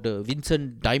good about the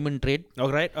Vincent diamond trade.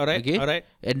 All right. Okay, All right.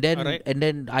 And then All right.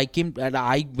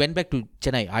 I went back to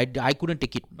Chennai. I couldn't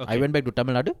take it. Okay. I went back to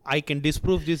Tamil Nadu. I can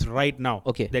disprove this right now.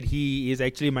 Okay. That he is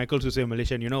actually Michael Soosai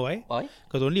Malaysian. You know why? Why?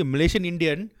 Because only a Malaysian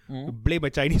Indian blame a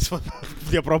Chinese for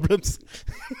their problems.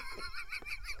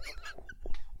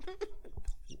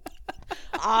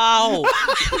 Ow!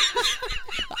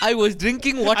 I was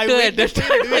drinking water at that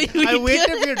time. I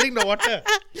waited for you to drink the water.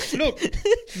 Look,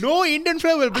 no Indian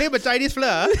fella will blame a Chinese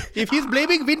fella. If he's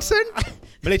blaming Vincent,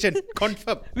 Malaysian,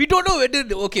 confirm. We don't know whether...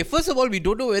 Okay, first of all, we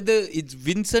don't know whether it's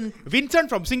Vincent... Vincent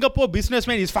from Singapore,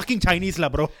 businessman, is fucking Chinese lah,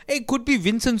 bro. It could be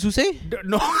Vincent Soosai.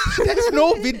 No, there's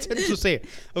no Vincent to say.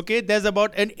 Okay, there's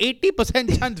about an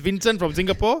 80% chance Vincent from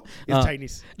Singapore is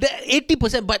Chinese. The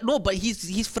 80%, but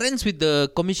he's friends with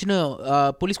the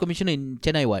commissioner, police commissioner in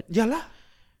Chennai, what? Yeah lah.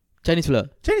 Chinese fella.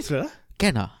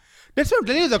 Can That's what I'm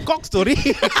telling you, the cock story.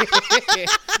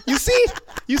 You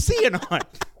see or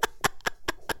not?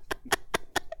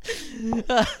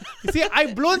 You see,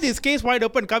 I blown this case wide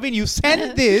open. Kavin, you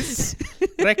send this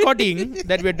recording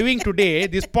that we're doing today,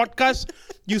 this podcast,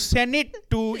 you send it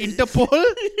to Interpol.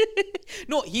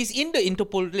 No, he's in the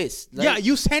Interpol list. Right? Yeah,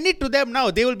 you send it to them now.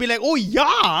 They will be like, oh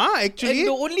yeah, actually. And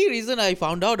the only reason I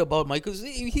found out about Michael,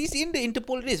 he's in the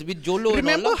Interpol list with Jolo.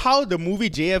 Remember and all how the movie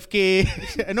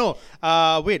JFK... No,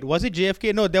 wait, was it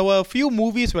JFK? No, there were a few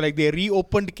movies where like they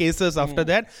reopened cases after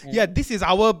that. Yeah, this is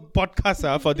our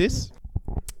podcast for this.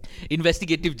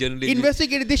 Investigative journalism.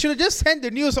 They should have just sent the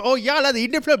news. Oh yeah, the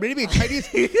Indian film maybe Chinese.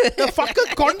 The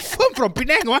fucker confirmed from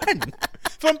Penang one.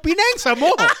 From Penang some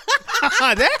more.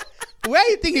 Where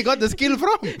you think he got the skill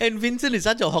from? And Vincent is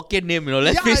such a Hokkien name,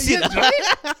 let's face it. Right?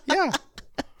 Yeah.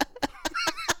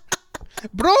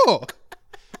 Bro,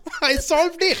 I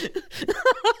solved it.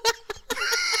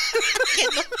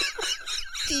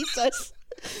 Jesus.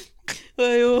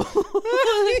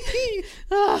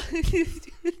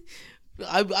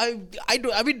 I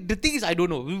mean, the thing is, I don't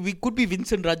know. We could be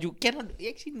Vincent Raju. Cannot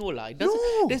actually no lah.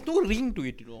 There's no ring to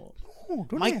it, No,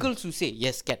 Michael Soosai,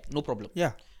 yes, no problem.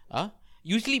 Yeah.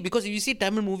 Usually, because if you see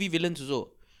Tamil movie villains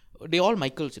also, they all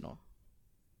Michaels,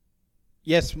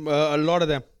 Yes, a lot of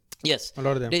them. Yes. A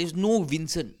lot of them. There is no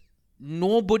Vincent.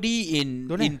 Nobody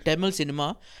in Tamil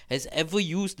cinema has ever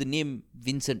used the name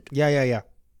Vincent. Yeah.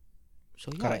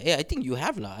 So yeah, I think you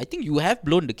have lah. I think you have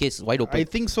blown the case wide open. I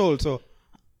think so also.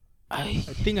 I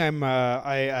think I'm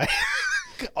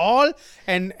all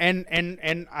and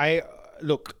I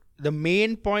look, the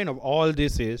main point of all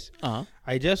this is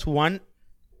I just want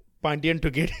Pandian to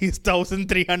get his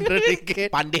 1,300 ringgit.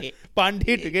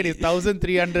 Pandey to get his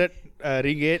 1,300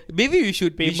 ringgit. Maybe we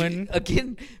should payment.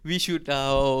 We should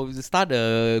start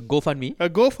a GoFundMe. A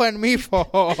GoFundMe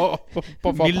for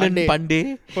Villain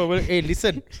Pandey. Hey,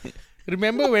 listen.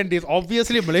 Remember when this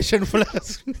obviously Malaysian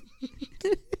fellas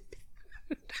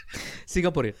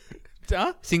Singaporean.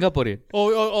 Singaporean.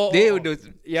 They would do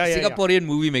Singaporean yeah.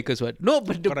 movie makers. What? No,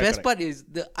 but the best correct. part is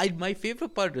my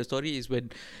favorite part of the story is when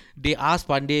they ask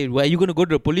Pandey, "Were you going to go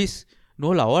to the police?" No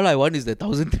lah. All I want is the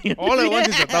 1,300. All I want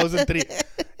is the 1,300.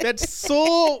 That's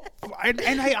so,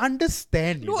 and I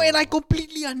understand. No, and I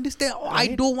completely understand. I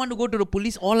don't want to go to the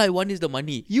police. All I want is the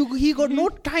money. He got no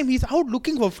time. He's out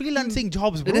looking for freelancing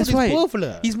jobs, bro. That's why.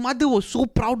 His mother was so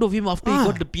proud of him after he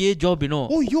got the PA job,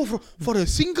 Oh, yo, for a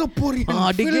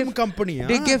Singaporean film company.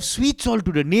 They gave sweets all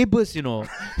to the neighbors,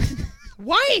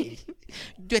 Why?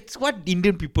 That's what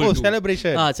Indian people do.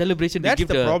 Celebration. Celebration. That's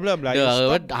the problem. Like,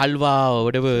 what halwa or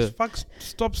whatever.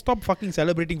 Stop fucking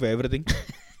celebrating for everything.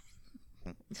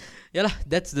 Yeah lah,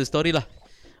 that's the story lah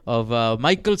of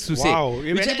Michael Soosai. Wow.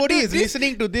 If anybody is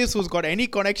listening to this who's got any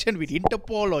connection with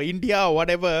Interpol or India or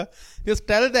whatever, just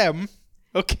tell them,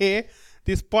 okay,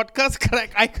 this podcast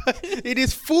it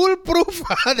is foolproof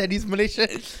that he's Malaysian.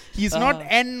 He's not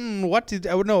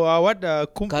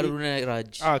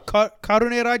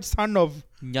Karunaraj, son of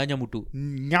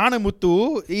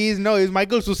Nyanamuthu. He's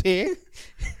Michael Soosai.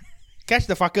 Catch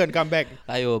the fucker and come back.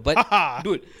 But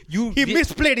dude, he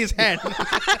misplayed his hand.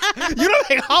 You know,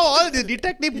 like how all the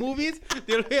detective movies,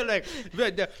 they'll be like,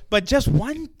 but just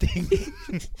one thing.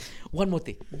 One more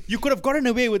thing. You could have gotten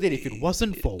away with it if it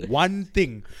wasn't for one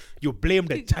thing. You blamed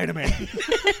the Chinaman.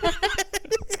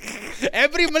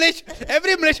 Every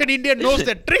Malaysian Indian knows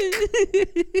that trick.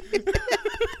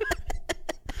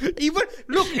 Even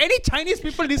look, any Chinese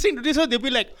people listening to this, they'll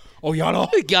be like, "Oh, yalla,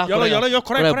 you're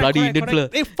correct. Bloody Indian fella.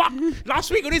 Hey, fuck!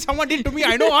 Last week only someone did to me.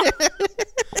 I know.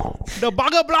 The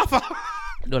bugger bluffer."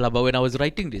 No lah, but when I was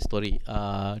writing this story,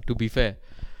 to be fair,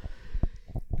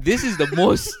 this is the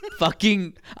most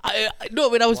fucking.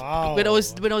 When I was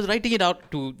writing it out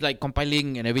to like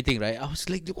compiling and everything, right? I was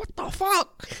like, what the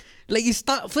fuck? Like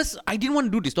first, I didn't want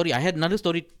to do this story. I had another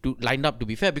story lined up, to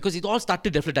be fair, because it all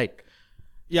started after died.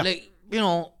 Yeah. Like,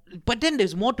 but then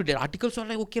there's more to that article. So I'm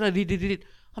like, okay, I read it.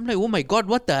 I'm like, oh my God,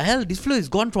 what the hell? This flow has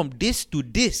gone from this to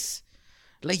this.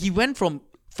 Like, he went from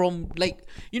like,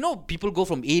 people go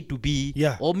from A to B.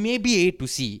 Yeah. Or maybe A to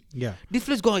C. Yeah. This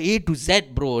flow's gone A to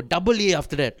Z, bro. Double A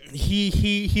after that.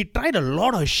 He tried a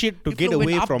lot of shit to get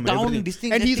away from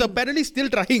everything. And he's apparently still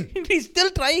trying. He's still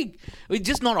trying. It's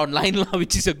just not online,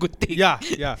 which is a good thing.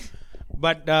 Yeah.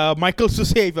 But Michael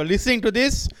Soosai, if you're listening to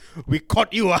this, we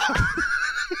caught you.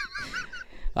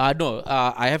 No,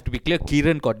 I have to be clear.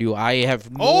 Kiran caught you. I have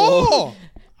no. Oh,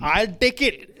 I'll take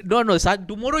it. No, son,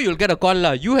 tomorrow you'll get a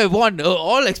call. You have won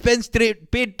all expense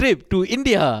paid trip to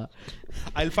India.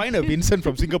 I'll find a Vincent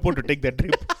from Singapore to take that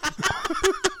trip.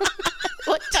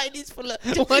 What Chinese fella?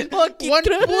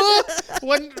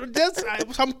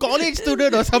 Some college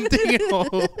student or something,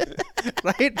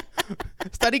 right?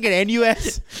 Studying at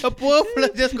NUS. A poor fella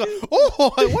just go,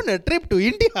 oh, I want a trip to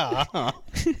India.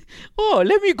 Oh,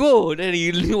 let me go. Then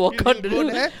he'll walk out.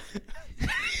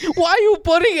 Why are you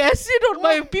pouring acid on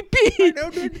my pee-pee?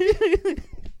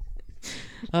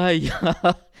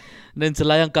 Then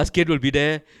Selayang Cascade will be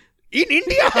there. In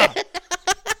India?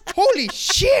 Holy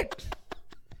shit!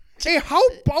 Hey, how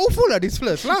powerful are these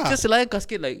fellas? Just Selayang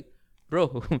Cascade, like,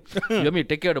 bro, you want me to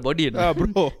take care of the body? Bro.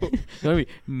 You want me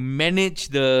to manage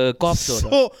the cops?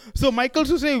 So Michael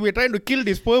Soosai, we're trying to kill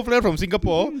this poor fella from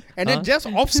Singapore, and then just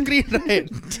off screen, right?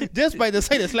 Just by the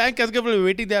side, the Selayang Cascade will be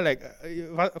waiting there like,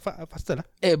 faster lah.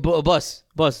 Hey, boss,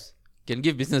 can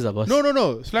give business, boss. No.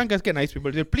 Selayang Cascade, nice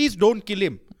people. They say, please don't kill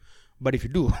him. But if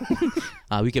you do,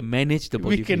 we can manage the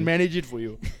body. We can manage it for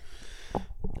you.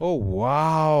 Oh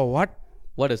wow!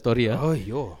 What a story, huh? Oh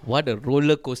yo! What a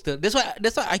roller coaster. That's why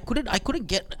I couldn't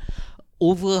get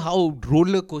over how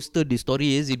roller coaster the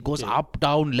story is. It goes up,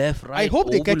 down, left, right. I hope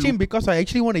they catch him because I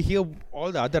actually want to hear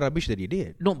all the other rubbish that he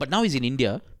did. No, but now he's in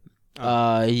India.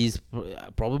 He's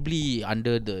probably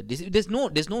under the. There's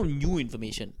no new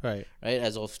information, right?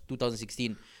 As of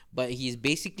 2016, but he's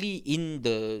basically in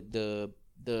the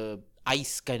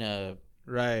ICE kind of.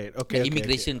 Right. Okay.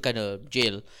 Immigration kind of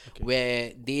jail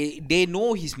where they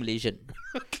know he's Malaysian,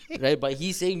 right? But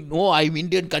he's saying no, I'm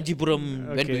Indian. Kanchipuram,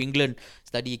 went to England,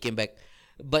 study, came back.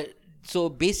 But so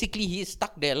basically he's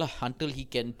stuck there until he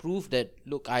can prove that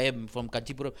look, I am from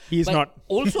Kanchipuram. He's not.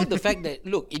 Also the fact that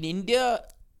look in India,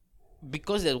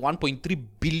 because there's 1.3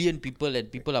 billion people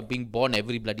and people are being born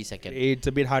every bloody second. It's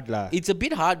a bit hard lah. It's a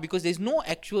bit hard because there's no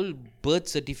actual birth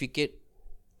certificate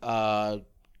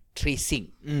tracing.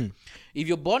 If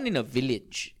you're born in a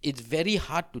village, it's very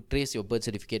hard to trace your birth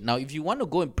certificate. Now, if you want to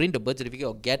go and print a birth certificate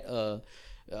or get a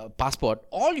passport,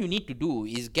 all you need to do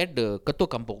is get the Ketua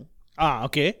Kampung.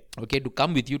 Okay, to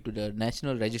come with you to the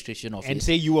National Registration Office. And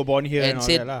say you were born here and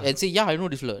say, yeah, I know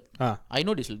this fella. I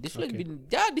know this fella. This fella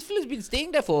has been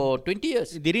staying there for 20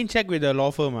 years. They didn't check with the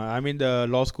law firm. The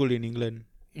law school in England.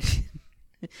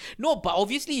 No, but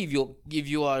obviously if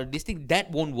you are this thing,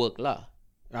 that won't work lah.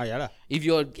 If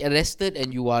you're arrested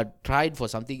and you are tried for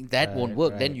something, that won't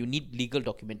work. Then you need legal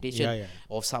documentation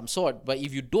of some sort. But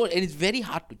if you don't, and it's very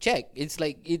hard to check. It's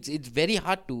like it's very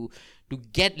hard to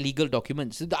get legal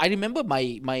documents. So I remember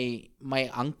my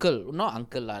uncle, not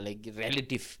uncle lah, like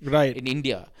relative in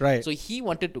India. Right. So he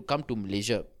wanted to come to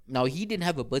Malaysia. Now he didn't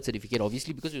have a birth certificate,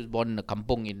 obviously, because he was born in a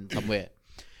kampong in somewhere.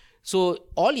 So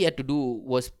all he had to do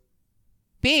was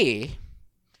pay.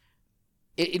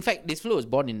 In fact, this fellow was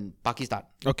born in Pakistan.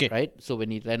 Okay. Right? So when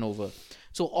he ran over.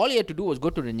 So all he had to do was go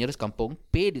to the nearest kampong,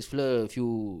 pay this fellow a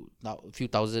few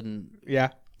thousand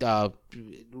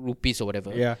rupees or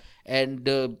whatever. Yeah. And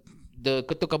the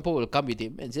Ketua Kampung will come with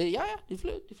him and say, this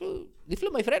fellow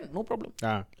my friend, no problem.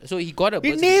 So he got a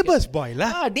birth certificate. Neighbor's boy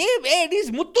lah. This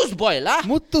is Muthu's boy lah.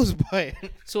 Muthu's boy.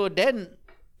 So then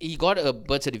he got a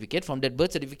birth certificate. From that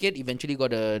birth certificate, eventually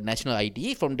got a national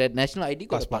ID. From that national ID,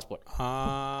 got a passport.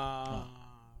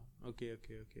 Okay.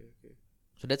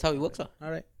 So that's how it works.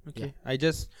 Alright. Okay.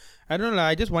 Yeah. I don't know.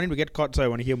 I just want him to get caught, so I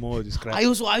want to hear more of this crap. I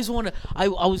also want to. I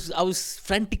was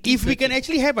frantically. If we can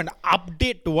actually have an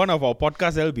update to one of our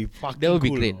podcasts, that would be fucking That would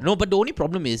cool. be great. No, but the only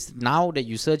problem is now that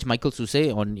you search Michael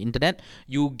Soosai on internet,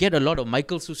 you get a lot of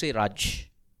Michael Soosai Raj,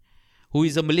 who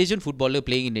is a Malaysian footballer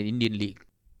playing in the Indian League.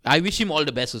 I wish him all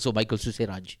the best. Also, Michael Soosai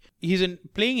Raj. He's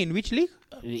playing in which league?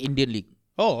 Indian League.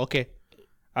 Oh, okay.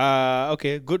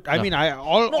 Okay, good. I mean,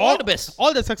 all the best.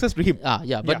 All the success to him.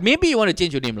 But maybe you want to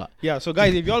change your name lah. Yeah, so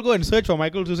guys, if you all go and search for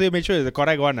Michael Soosai, make sure it's the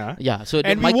correct one. Yeah, so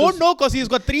and we won't know because he's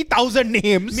got 3,000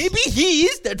 names. Maybe he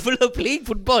is that fella playing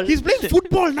football. He's playing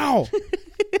football now.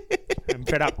 I'm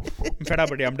fed up,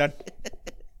 buddy. I'm done.